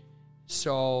strange.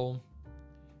 So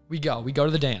we go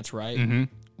to the dance, right? Mm-hmm.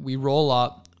 We roll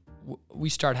up. We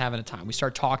start having a time. We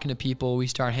start talking to people. We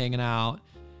start hanging out.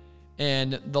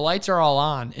 And the lights are all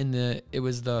on it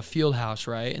was the field house,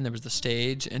 right? And there was the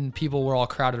stage, and people were all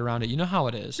crowded around it. You know how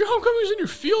it is. Your homecoming was in your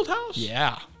field house?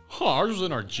 Yeah. Huh, ours was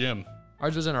in our gym.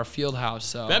 Ours was in our field house,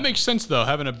 so. That makes sense, though,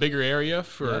 having a bigger area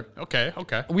for... Yeah.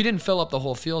 Okay. We didn't fill up the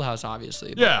whole field house, obviously.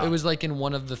 But Yeah. it was in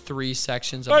one of the 3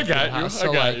 sections of the field house.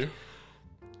 I got you.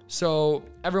 So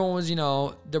everyone was,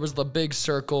 there was the big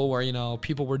circle where,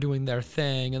 people were doing their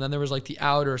thing. And then there was the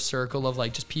outer circle of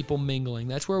just people mingling.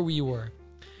 That's where we were.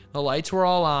 The lights were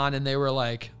all on, and they were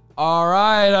like, "All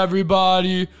right,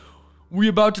 everybody, we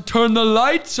about to turn the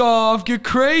lights off, get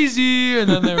crazy." And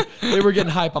then they were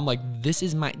getting hype. I'm like, this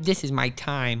is my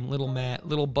time, little Matt,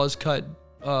 little buzz cut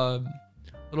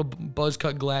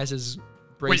glasses,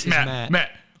 braces. Wait,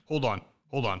 Matt, hold on.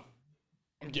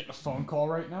 I'm getting a phone call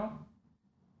right now.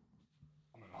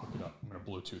 I'm gonna hook it up. I'm gonna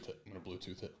Bluetooth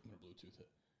it.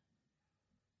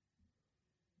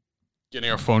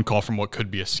 Getting a phone call from what could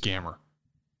be a scammer.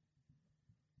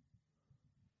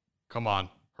 Come on,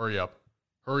 hurry up.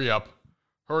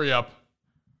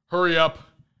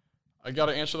 I got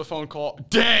to answer the phone call.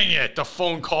 Dang it, the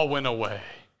phone call went away.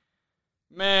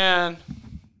 Man.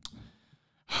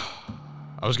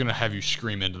 I was going to have you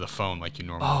scream into the phone like you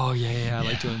normally do. Oh, yeah, I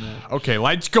like doing that. Okay,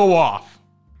 lights go off.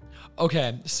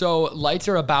 Okay, so lights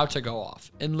are about to go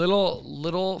off. And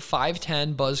little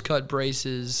 5'10", buzz cut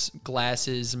braces,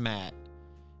 glasses, Matt.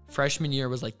 Freshman year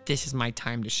was like, this is my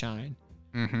time to shine.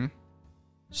 Mm-hmm.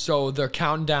 So they're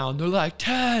counting down. They're like,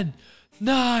 10,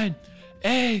 9,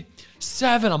 8,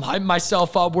 7. I'm hyping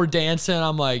myself up. We're dancing.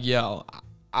 I'm like, yo,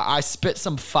 I spit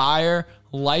some fire.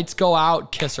 Lights go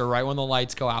out. Kiss her right when the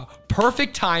lights go out.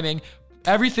 Perfect timing.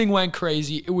 Everything went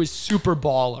crazy. It was super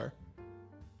baller.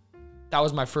 That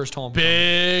was my first homecoming.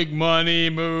 Big money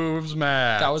moves,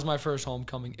 Matt. That was my first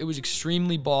homecoming. It was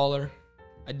extremely baller.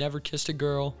 I'd never kissed a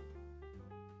girl.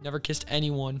 Never kissed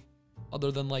anyone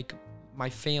other than like my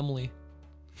family.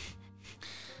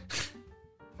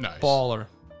 Nice. Baller.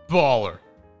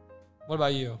 What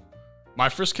about you? My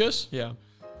first kiss? Yeah.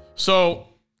 So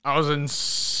I was in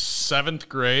 7th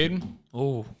grade.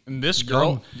 Oh. And this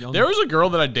girl, young. there was a girl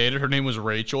that I dated. Her name was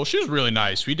Rachel. She was really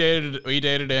nice. We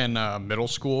dated in middle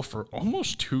school for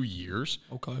almost 2 years.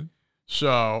 Okay.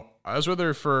 So I was with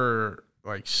her for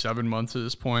like 7 months at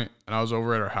this point, and I was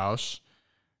over at her house,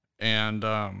 and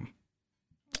there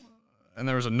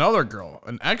was another girl,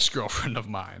 an ex-girlfriend of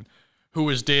mine, who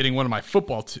was dating one of my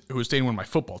football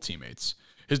teammates.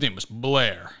 His name was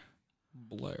Blair.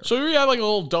 So we had like a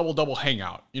little double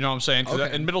hangout. You know what I'm saying?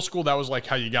 Because in middle school, that was like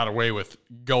how you got away with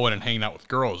going and hanging out with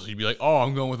girls. You'd be like, "Oh,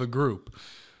 I'm going with a group.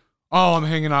 Oh, I'm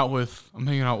hanging out with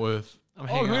Olivia,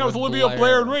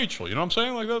 Blair, and Rachel." You know what I'm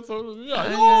saying? Like that's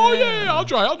I'll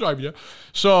drive you.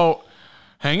 So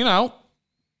hanging out,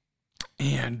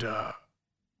 and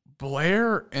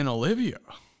Blair and Olivia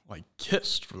like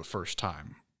kissed for the first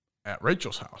time at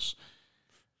Rachel's house.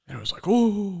 And it was like,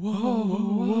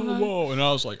 whoa. And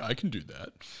I was like, I can do that.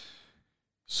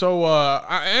 So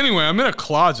anyway, I'm in a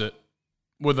closet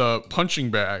with a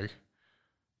punching bag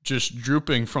just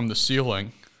drooping from the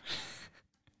ceiling.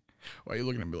 Why are you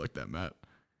looking at me like that, Matt?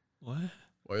 What?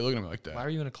 Why are you looking at me like that? Why are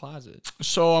you in a closet?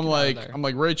 So I'm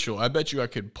like, Rachel, I bet you I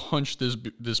could punch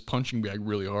this punching bag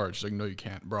really hard. She's like, no, you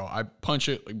can't, bro. I punch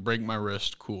it, like break my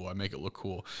wrist. Cool. I make it look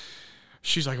cool.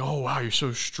 She's like, oh, wow, you're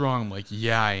so strong. I'm like,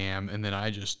 yeah, I am. And then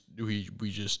I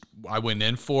went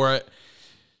in for it.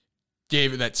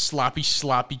 Gave it that sloppy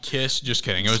kiss. Just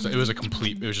kidding. It was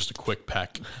just a quick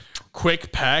peck.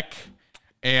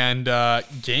 And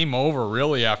game over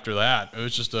really after that. It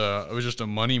was just a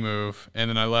money move. And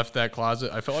then I left that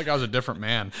closet. I felt like I was a different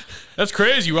man. That's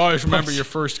crazy. You always remember your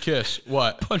first kiss.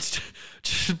 What? Punched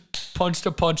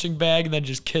a punching bag and then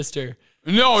just kissed her.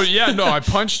 No, I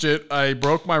punched it. I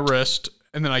broke my wrist,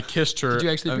 and then I kissed her. Did you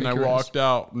actually break and I your walked wrist?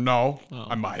 out. No, Oh.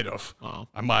 I might have. Oh.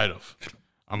 I might have.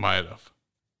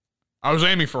 I was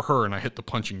aiming for her, and I hit the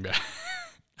punching bag.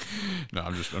 No,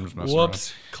 I'm just messing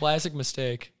Whoops! Classic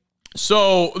mistake.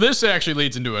 So this actually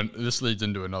leads into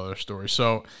another story.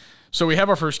 So we have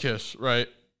our first kiss, right?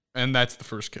 And that's the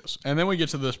first kiss. And then we get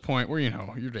to this point where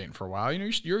you're dating for a while.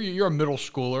 You're a middle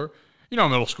schooler. You know how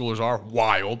middle schoolers are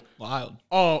wild.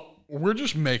 Oh, we're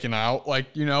just making out,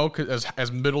 like, 'cause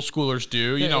as middle schoolers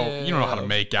do. You know how to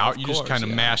make out. You just kind of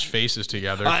mash faces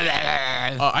together.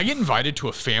 I get invited to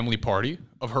a family party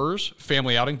of hers,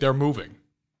 family outing. They're moving.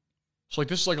 So like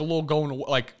this is like a little going away.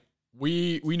 Like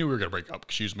we knew we were gonna break up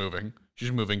because she's moving.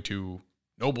 She's moving to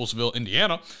Noblesville,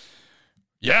 Indiana.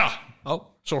 Yeah. Oh.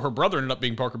 So her brother ended up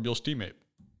being Parker Beal's teammate.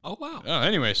 Oh, wow.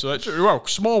 Anyway, so that's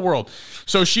small world.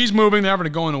 So she's moving. They're having a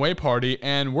going away party,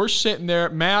 and we're sitting there.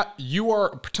 Matt,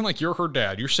 pretend like you're her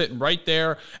dad. You're sitting right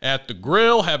there at the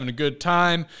grill, having a good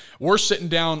time. We're sitting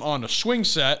down on a swing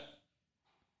set.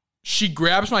 She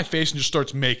grabs my face and just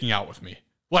starts making out with me.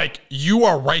 Like, you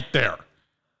are right there.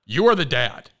 You are the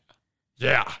dad.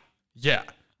 Yeah.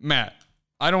 Matt,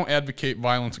 I don't advocate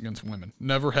violence against women.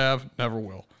 Never have, never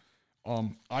will.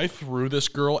 I threw this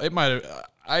girl. I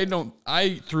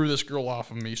threw this girl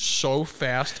off of me so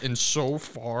fast and so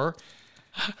far,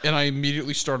 and I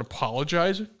immediately started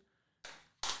apologizing.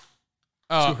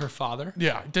 To her father?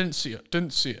 Yeah, didn't see it.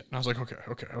 And I was like, okay.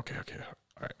 All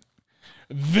right.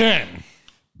 Then,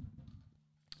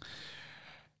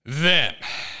 a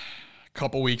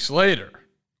couple weeks later,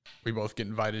 we both get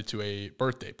invited to a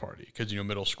birthday party because,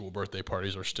 middle school birthday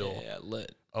parties are still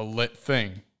lit. A lit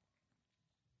thing.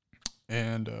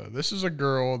 And this is a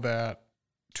girl that,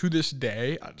 to this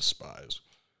day, I despise.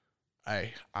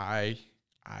 I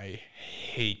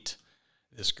hate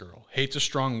this girl. Hate's a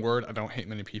strong word. I don't hate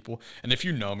many people. And if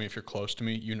you know me, if you're close to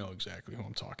me, you know exactly who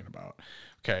I'm talking about.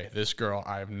 Okay, this girl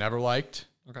I have never liked.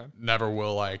 Okay. Never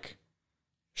will like.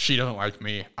 She doesn't like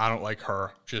me. I don't like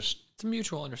her. Just It's a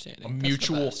mutual understanding. a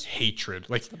mutual hatred.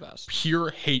 Like the best. pure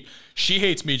hate. She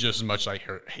hates me just as much as I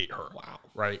hate her. Wow.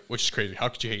 Right? Which is crazy. How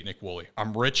could you hate Nick Woolley?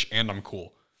 I'm rich and I'm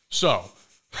cool. So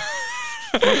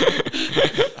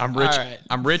I'm rich. All right.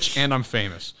 I'm rich and I'm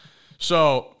famous.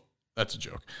 So that's a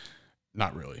joke.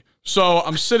 Not really. So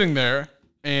I'm sitting there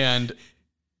and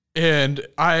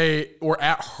we're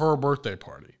at her birthday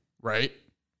party, right?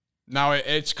 Now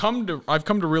I've come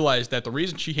to realize that the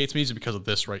reason she hates me is because of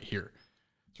this right here.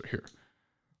 It's right here.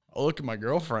 I look at my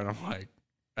girlfriend, I'm like,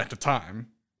 at the time,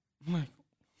 I'm like,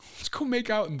 let's go make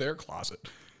out in their closet.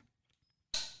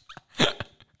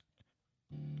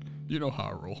 You know how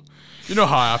I roll. You know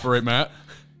how I operate, Matt.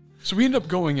 So we end up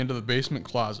going into the basement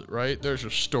closet, right? There's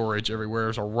just storage everywhere.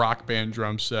 There's a Rock Band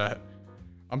drum set.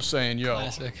 I'm saying, yo,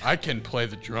 Classic. I can play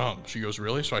the drum. She goes,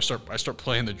 really? So I start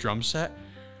playing the drum set.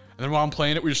 And then while I'm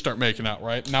playing it, we just start making out,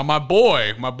 right? Now my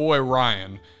boy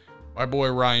Ryan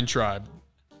Tribe,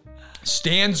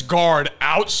 stands guard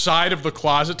outside of the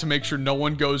closet to make sure no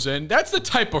one goes in. That's the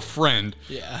type of friend.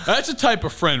 Yeah. That's the type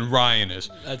of friend Ryan is.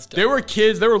 That's dope. There were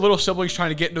kids, there were little siblings trying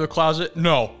to get into the closet.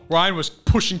 No. Ryan was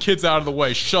pushing kids out of the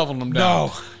way, shoveling them down.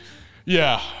 No.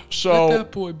 Yeah. So Let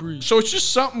that boy breathe. So it's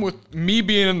just something with me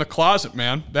being in the closet,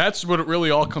 man. That's what it really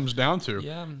all comes down to.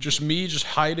 Yeah. Just me just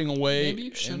hiding away Maybe you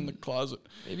in shouldn't. the closet.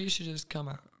 Maybe you should just come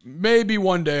out. Maybe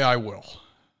one day I will.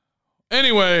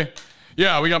 Anyway,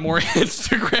 yeah, we got more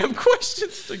Instagram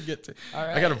questions to get to. All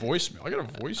right. I got a voicemail.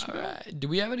 All right. Do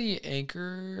we have any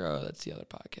Anchor? Oh, that's the other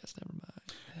podcast. Never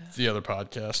mind. It's the other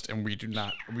podcast, and we do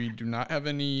not have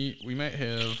any. We might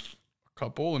have a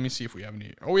couple. Let me see if we have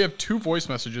any. Oh, we have 2 voice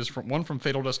messages, one from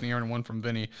Fatal Destiny Aaron and one from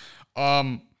Vinny.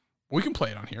 We can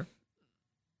play it on here.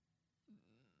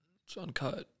 It's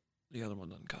uncut. The other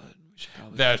one's uncut. We should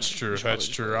probably. That's true. we should probably That's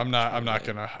just true. play it. I'm not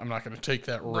gonna take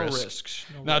that No risk. risks.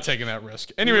 No Not risks. taking that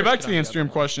risk. Anyway, risk back it to the on the other Instagram one.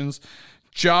 questions.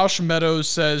 Josh Meadows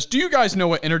says, do you guys know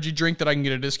what energy drink that I can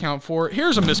get a discount for?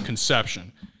 Here's a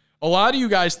misconception. A lot of you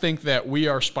guys think that we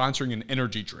are sponsoring an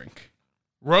energy drink.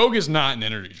 Rogue is not an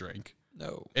energy drink.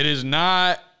 No. It is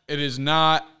not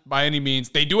by any means.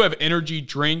 They do have energy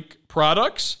drink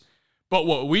products, but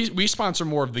what we sponsor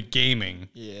more of the gaming.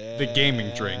 Yeah. The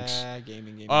gaming drinks.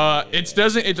 Gaming.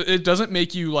 It doesn't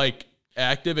make you like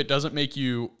active. It doesn't make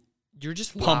you You're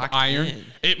just pump locked iron. in.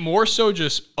 It more so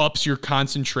just ups your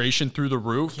concentration through the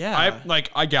roof. Yeah.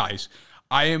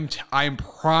 I am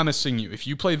promising you, if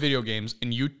you play video games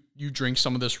and you drink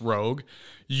some of this Rogue,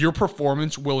 your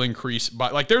performance will increase by,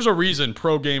 like, there's a reason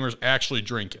pro gamers actually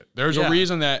drink it. There's a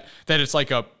reason that it's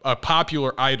like a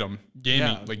popular item,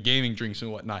 like gaming drinks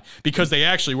and whatnot, because they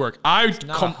actually work.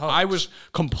 I was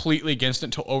completely against it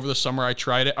until over the summer I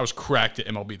tried it. I was cracked at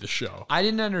MLB The Show. I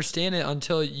didn't understand it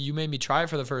until you made me try it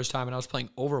for the first time, and I was playing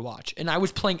Overwatch, and I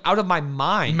was playing out of my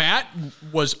mind. Matt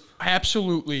was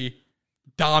absolutely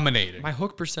dominating. My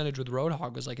hook percentage with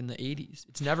Roadhog was like in the 80s.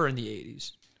 It's never in the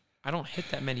 80s. I don't hit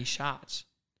that many shots.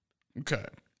 Okay.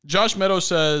 Josh Meadows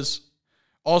says,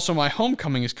 also, my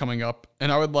homecoming is coming up,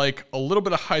 and I would like a little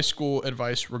bit of high school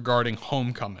advice regarding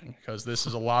homecoming, because this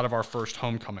is a lot of our first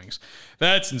homecomings.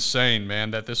 That's insane,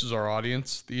 man, that this is our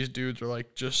audience. These dudes are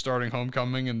like just starting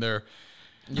homecoming, and they're...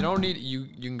 You don't need... You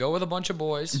can go with a bunch of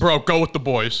boys. Bro, go with the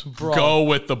boys. Bro. Go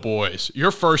with the boys.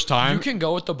 Your first time... You can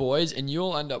go with the boys, and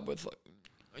you'll end up with...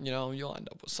 you'll end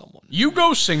up with someone. You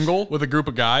go single with a group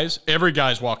of guys, every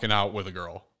guy's walking out with a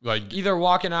girl. Like, Either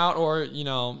walking out or,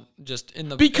 just in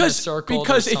the circle.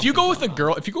 Because there's if you go with something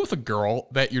a girl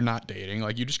that you're not dating,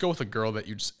 like you just go with a girl that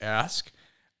you just ask,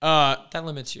 that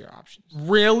limits your options.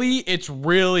 it's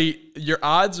really your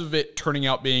odds of it turning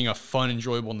out being a fun,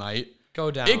 enjoyable night Go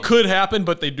down. It could happen,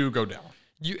 but they do go down.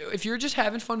 If you're just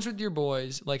having fun with your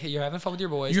boys, like you're having fun with your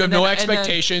boys, You have no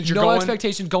expectations. You're going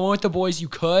expectations. Going with the boys, you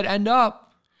could end up.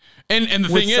 And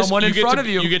the with thing is, someone in front of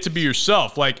you. You get to be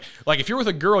yourself. Like if you're with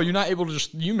a girl, you're not able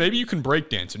to maybe you can break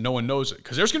dance and no one knows it,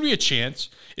 because there's gonna be a chance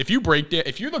if you're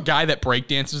the guy that break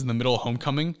dances in the middle of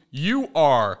homecoming, you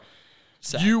won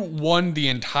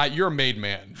you're a made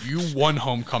man. You won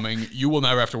homecoming. You will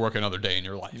never have to work another day in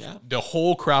your life. Yeah. The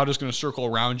whole crowd is gonna circle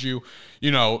around you.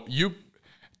 You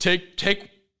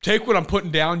take what I'm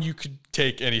putting down. You could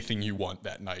take anything you want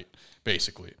that night,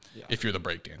 basically, if you're the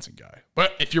breakdancing guy.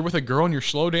 But if you're with a girl and you're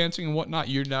slow dancing and whatnot,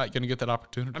 you're not going to get that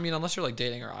opportunity. I mean, unless you're like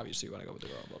dating her, obviously you want to go with the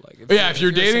girl. But like, if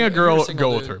you're dating a girl,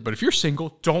 go with dude. her. But if you're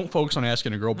single, don't focus on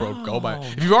asking a girl, bro. Go by.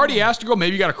 If you've already asked a girl,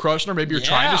 maybe you got a crush on her. Maybe you're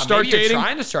trying to start dating.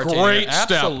 Great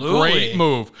step. Absolutely. Great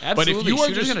move. Absolutely. But if you are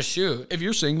just gonna shoot, if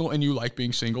you're single and you like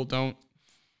being single, don't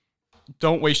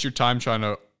waste your time trying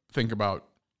to think about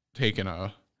taking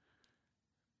a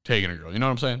girl. You know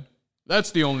what I'm saying?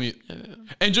 That's the only,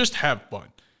 and just have fun.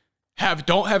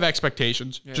 Don't have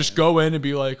expectations. Yeah. Just go in and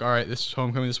be like, all right, this is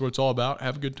homecoming. This is what it's all about.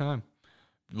 Have a good time.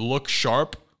 Look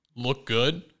sharp. Look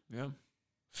good. Yeah.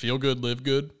 Feel good. Live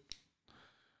good.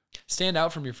 Stand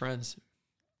out from your friends.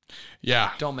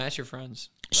 Yeah. Don't match your friends.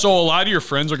 So a lot of your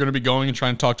friends are going to be going and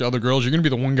trying to talk to other girls. You're going to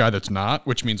be the one guy that's not,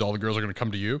 which means all the girls are going to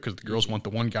come to you because the girls want the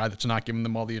one guy that's not giving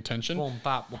them all the attention. Boom,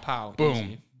 pop, pow. Boom,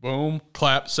 Easy. boom,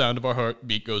 clap, sound of our heart,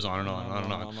 beat goes on and on and on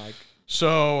and on. I'm like,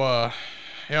 So,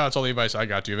 yeah, that's all the advice I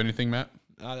got. Do you have anything, Matt?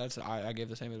 I gave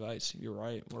the same advice. You're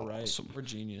right. We're right. We're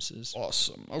geniuses.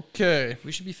 Awesome. Okay.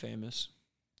 We should be famous.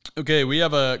 Okay, we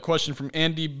have a question from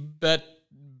Andy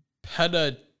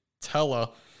Pedatella.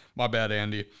 My bad,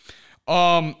 Andy.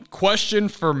 Question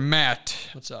for Matt.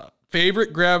 What's up?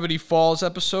 Favorite Gravity Falls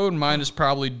episode? Mine is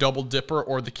probably Double Dipper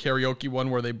or the karaoke one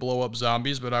where they blow up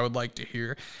zombies, but I would like to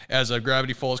hear, as a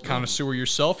Gravity Falls connoisseur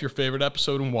yourself, your favorite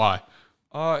episode and why.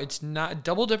 It's not.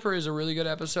 Double Dipper is a really good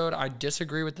episode. I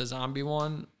disagree with the zombie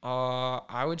one.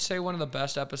 I would say one of the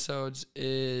best episodes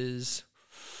is...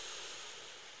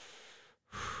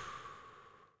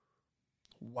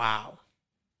 Wow.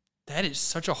 That is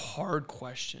such a hard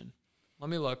question. Let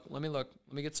me look. Let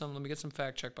me get some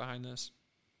fact check behind this.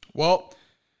 Well,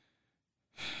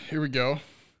 here we go.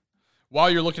 While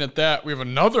you're looking at that, we have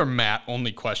another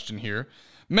Matt-only question here.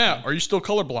 Matt, are you still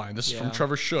colorblind? This is from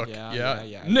Trevor Shook.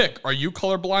 Yeah. Nick, are you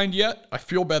colorblind yet? I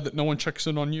feel bad that no one checks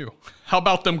in on you. How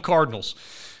about them Cardinals?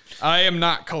 I am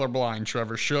not colorblind,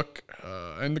 Trevor Shook.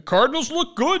 And the Cardinals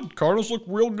look good. Cardinals look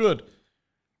real good.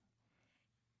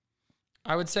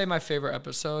 I would say my favorite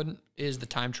episode is the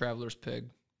Time Traveler's Pig.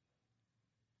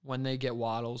 When they get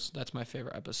Waddles, that's my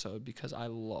favorite episode because I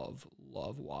love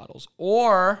Waddles.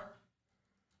 Or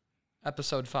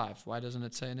episode 5. Why doesn't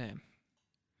it say a name?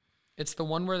 It's the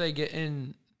one where they get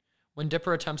in. When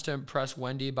Dipper attempts to impress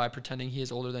Wendy by pretending he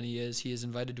is older than he is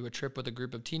invited to a trip with a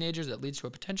group of teenagers that leads to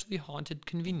a potentially haunted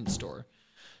convenience store.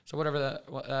 So whatever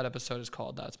that episode is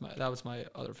called, that was my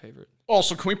other favorite.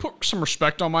 Also, can we put some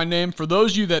respect on my name? For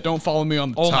those of you that don't follow me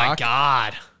on the Oh talk, my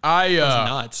God. that was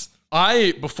Nuts.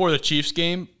 I, before the Chiefs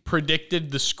game,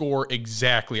 predicted the score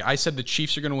exactly. I said the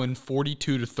Chiefs are going to win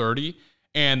 42-30,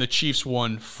 and the Chiefs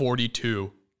won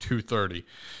 42-30.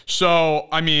 So,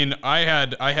 I mean,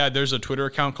 there's a Twitter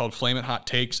account called Flame It Hot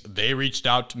Takes. They reached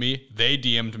out to me. They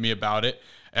DM'd me about it,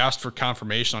 asked for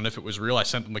confirmation on if it was real. I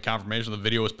sent them the confirmation. The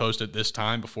video was posted this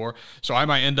time before. So I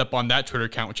might end up on that Twitter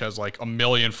account, which has like 1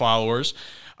 million followers.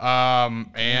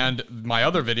 And my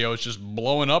other video is just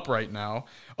blowing up right now.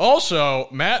 Also,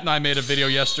 Matt and I made a video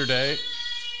yesterday.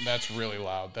 That's really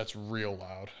loud. That's real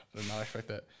loud. I did not expect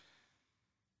that.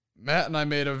 Matt and I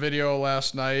made a video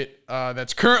last night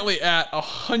that's currently at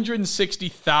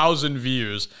 160,000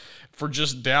 views for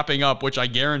just dapping up, which I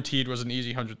guaranteed was an easy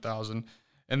 100,000.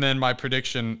 And then my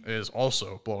prediction is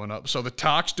also blowing up. So the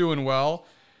talk's doing well.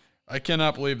 I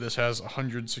cannot believe this has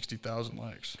 160,000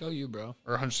 likes. Go you, bro.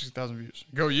 Or 160,000 views.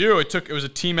 Go you. It was a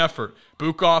team effort.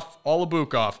 All of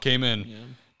Bukoff came in. Yeah.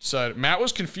 So Matt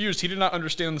was confused. He did not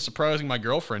understand the surprising my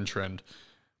girlfriend trend.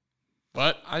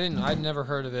 But I'd never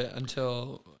heard of it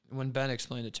until when Ben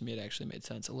explained it to me. It actually made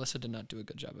sense. Alyssa did not do a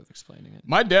good job of explaining it.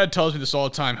 my dad tells me this all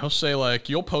the time. He'll say, like,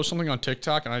 you'll post something on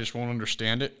TikTok and I just won't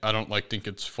understand it. I don't think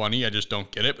it's funny. I just don't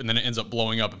get it. And then it ends up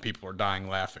blowing up and people are dying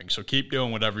laughing. So keep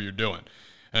doing whatever you're doing.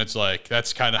 And it's like,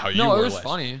 that's kind of how you were. No, it was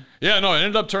funny. Yeah, no, it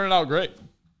ended up turning out great.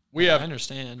 I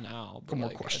understand now. But more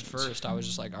like, questions. At first, I was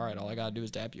just like, all right, all I got to do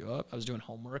is dap you up. I was doing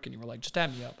homework, and you were like, just dap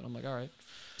me up. And I'm like, all right.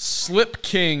 Slip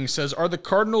King says, are the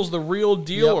Cardinals the real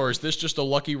deal or is this just a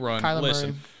lucky run?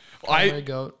 Kyler Murray,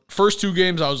 goat. First 2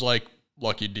 games, I was like,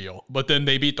 lucky deal. But then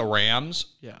they beat the Rams.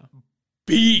 Yeah.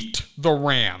 Beat the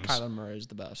Rams. Kyler Murray is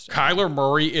the best. Kyler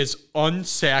Murray is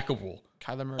unsackable.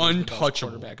 Kyler Murray is the best Untouchable.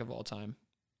 quarterback of all time.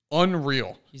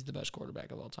 Unreal. He's the best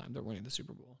quarterback of all time. They're winning the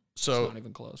Super Bowl. So, it's not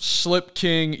even close. Slip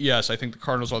King, yes, I think the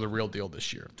Cardinals are the real deal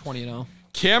this year. 20-0.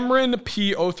 Cameron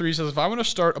P03 says, if I want to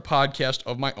start a podcast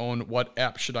of my own, what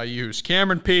app should I use?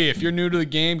 Cameron P, if you're new to the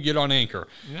game, get on Anchor.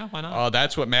 Yeah, why not?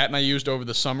 That's what Matt and I used over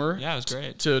the summer. Yeah, it was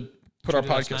great. To put our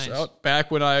Treated us podcast nice. out.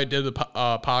 Back when I did the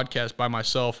podcast by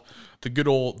myself,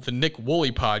 the Nick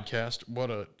Woolley podcast, what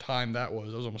a time that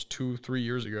was. That was almost 2-3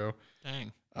 years ago.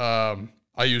 Dang.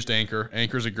 I used Anchor.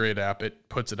 Anchor's a great app. It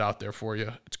puts it out there for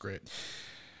you. It's great.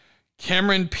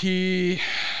 Cameron P.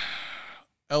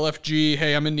 LFG,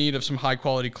 hey, I'm in need of some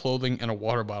high-quality clothing and a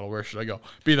water bottle. Where should I go?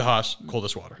 Be the Haas,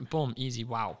 coldest water. Boom, easy.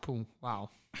 Wow. Boom. Wow.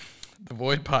 The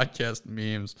Void Podcast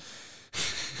memes.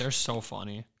 They're so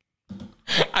funny.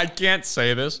 I can't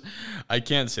say this. I'm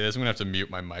going to have to mute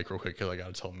my mic real quick because I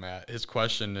got to tell Matt. His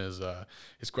question is,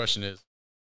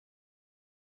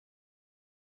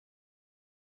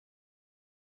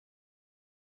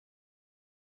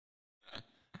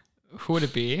 Who would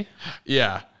it be?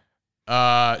 Yeah.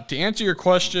 To answer your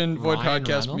question, Void Ryan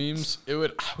Podcast Reynolds? memes, I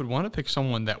would want to pick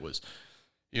someone that was,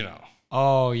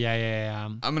 Oh, yeah.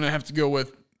 I'm going to have to go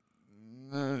with,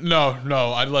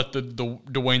 no, I'd let the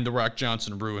Dwayne The Rock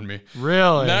Johnson ruin me.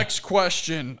 Really? Next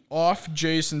question. Off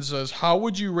Jason says, how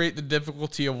would you rate the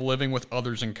difficulty of living with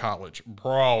others in college?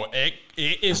 Bro, it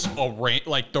is a range.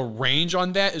 Like, the range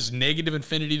on that is negative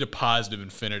infinity to positive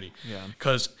infinity. Yeah.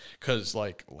 Because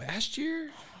like, last year,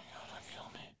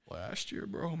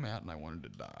 bro, Matt and I wanted to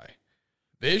die.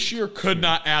 This year, could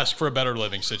not ask for a better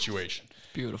living situation.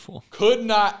 Beautiful. Could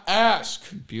not ask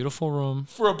Beautiful room.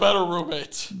 for a better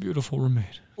roommate Beautiful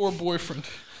roommate. or boyfriend.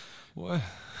 What?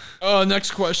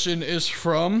 Next question is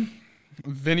from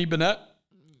Vinny Bennett.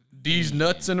 These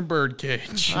nuts in a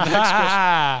birdcage. Next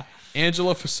question.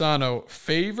 Angela Fasano.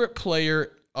 Favorite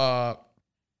player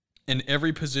in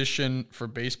every position for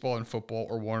baseball and football,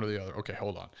 or one or the other? Okay,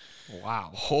 hold on.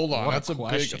 Wow. Hold on. What That's a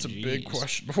question. big Jeez.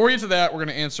 question. Before we get to that, we're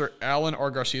going to answer Alan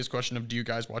R. Garcia's question of, do you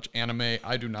guys watch anime?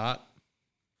 I do not.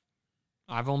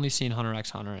 I've only seen Hunter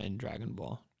x Hunter and Dragon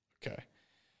Ball. Okay.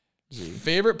 Z.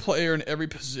 Favorite player in every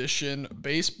position.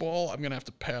 Baseball, I'm going to have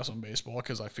to pass on baseball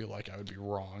because I feel like I would be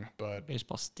wrong. But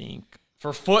Baseball stink.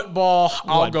 for football,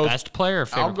 I'll go best player or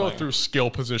favorite I'll go player? through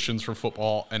skill positions for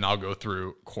football, and I'll go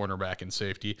through cornerback and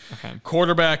safety. Okay.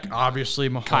 Quarterback, obviously,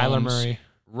 Mahomes. Kyler Murray.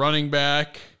 Running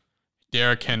back,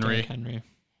 Derrick Henry. Derrick Henry.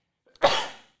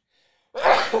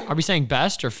 Are we saying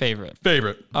best or favorite?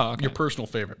 Favorite. Oh, okay. Your personal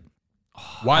favorite.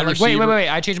 Wide Wait. receiver.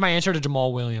 I changed my answer to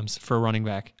Jamal Williams for running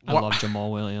back. I love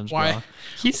Jamal Williams, Why? bro.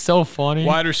 He's so funny.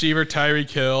 Wide receiver, Tyreek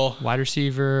Hill. Wide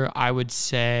receiver, I would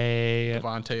say.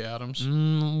 Devontae Adams.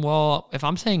 Well, if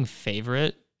I'm saying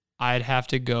favorite, I'd have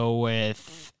to go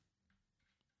with.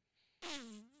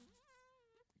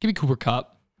 Give me Cooper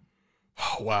Kupp.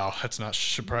 Oh, wow, that's not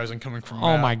surprising coming from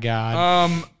Oh Matt. my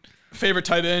God. Favorite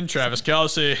tight end, Travis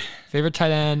Kelce. Favorite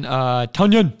tight end,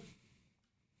 Tunyon.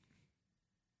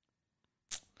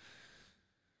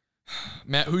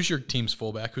 Matt, who's your team's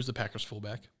fullback? Who's the Packers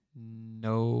fullback?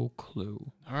 No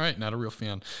clue. All right, not a real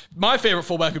fan. My favorite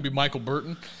fullback would be Michael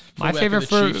Burton. My Fullback favorite of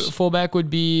the Chiefs. fullback would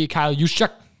be Kyle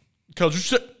Juszczyk. Kyle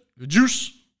Juszczyk. The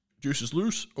juice. Juice is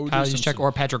loose. O.J. Kyle Simpson. Juszczyk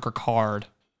or Patrick Ricard.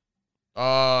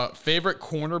 Favorite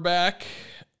cornerback,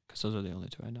 Because those are the only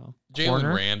two I know.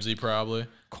 Jalen Ramsey probably.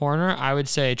 Corner, I would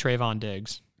say Trayvon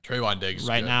Diggs. Trayvon Diggs is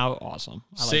Right good. now, awesome.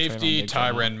 I like Safety, Trayvon Diggs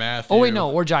right now. Tyrann Mathieu. Oh, wait,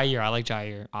 no. Or Jair. I like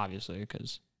Jair, obviously,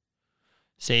 because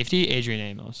safety, Adrian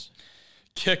Amos.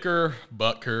 Kicker,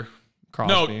 Butker.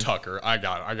 Crosby. No, Tucker. I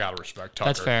got to respect Tucker.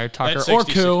 That's fair. Tucker At or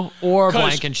 66. Koo or 'Cause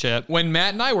Blankenship. When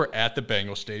Matt and I were at the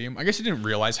Bengals stadium, I guess he didn't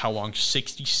realize how long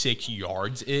 66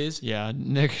 yards is. Yeah,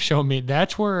 Nick showed me.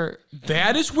 That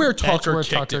is where Tucker kicked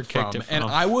Tucker it from. kicked it And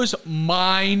from. I was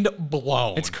mind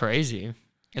blown. it's crazy.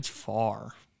 It's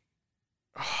far.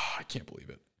 I can't believe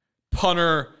it.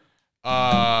 Punter,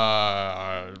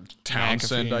 Townsend,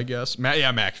 McAfee. I guess.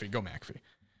 McAfee. Go McAfee.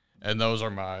 And those are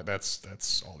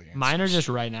that's all the answers. Mine are just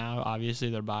right now.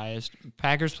 Obviously, they're biased.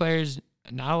 Packers players,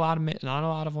 not a lot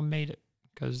of them made it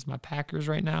because my Packers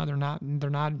right now they're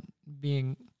not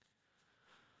being.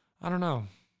 I don't know.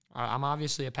 I'm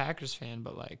obviously a Packers fan,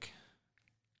 but like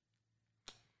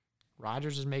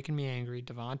Rodgers is making me angry.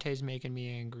 Devontae's making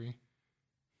me angry.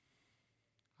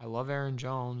 I love Aaron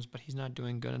Jones, but he's not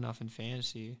doing good enough in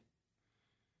fantasy.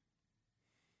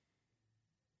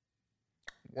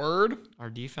 Word. Our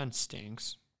defense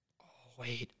stinks. Oh,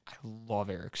 wait. I love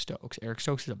Eric Stokes. Eric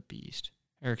Stokes is a beast.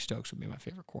 Eric Stokes would be my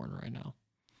favorite corner right now.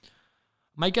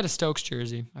 Might get a Stokes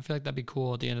jersey. I feel like that'd be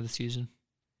cool at the end of the season.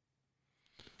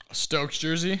 A Stokes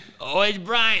jersey. Oh, it's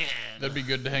Brian. That'd be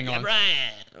good to hang on.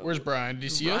 Brian. Where's Brian? Did you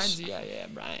see us? Yeah,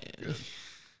 Brian.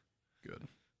 Good.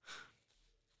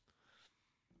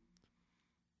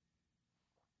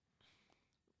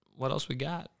 What else we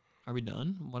got? Are we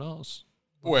done? What else?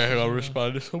 Wait, I gotta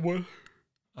respond to someone.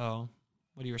 Oh,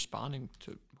 what are you responding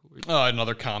to? Who are you?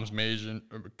 Another comms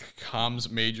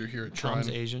major here at Tom's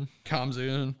Trine. Asian. Comms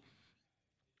in.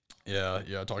 Yeah,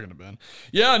 talking to Ben.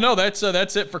 Yeah, no, that's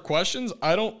it for questions.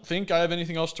 I don't think I have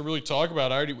anything else to really talk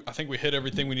about. I think we hit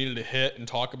everything we needed to hit and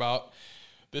talk about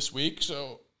this week.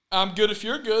 So I'm good if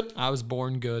you're good. I was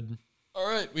born good. All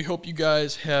right, we hope you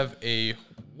guys have a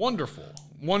wonderful,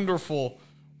 wonderful,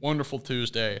 wonderful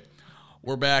Tuesday.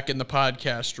 We're back in the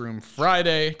podcast room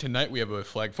Friday. Tonight we have a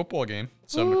flag football game at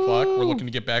 7 o'clock. We're looking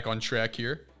to get back on track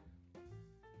here.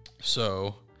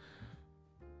 So,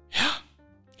 yeah.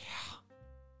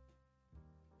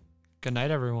 Good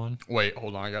night, everyone. Wait,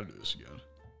 hold on. I got to do this again.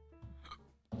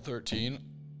 13.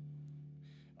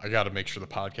 I got to make sure the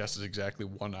podcast is exactly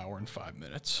 1 hour and 5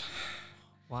 minutes.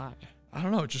 Why? I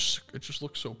don't know. It just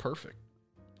looks so perfect.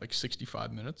 Like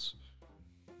 65 minutes.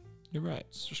 You're right.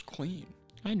 It's just clean.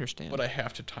 I understand. But I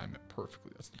have to time it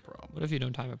perfectly. That's the problem. What if you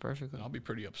don't time it perfectly? Then I'll be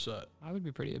pretty upset. I would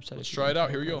be pretty upset. Let's if you try it didn't out.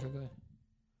 time Here we go. perfectly.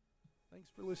 Thanks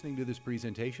for listening to this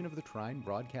presentation of the Trine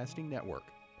Broadcasting Network,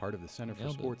 part of the Center for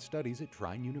Nailed it. Sports Studies at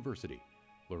Trine University.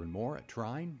 Learn more at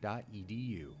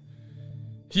trine.edu.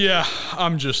 Yeah,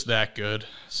 I'm just that good.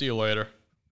 See you later.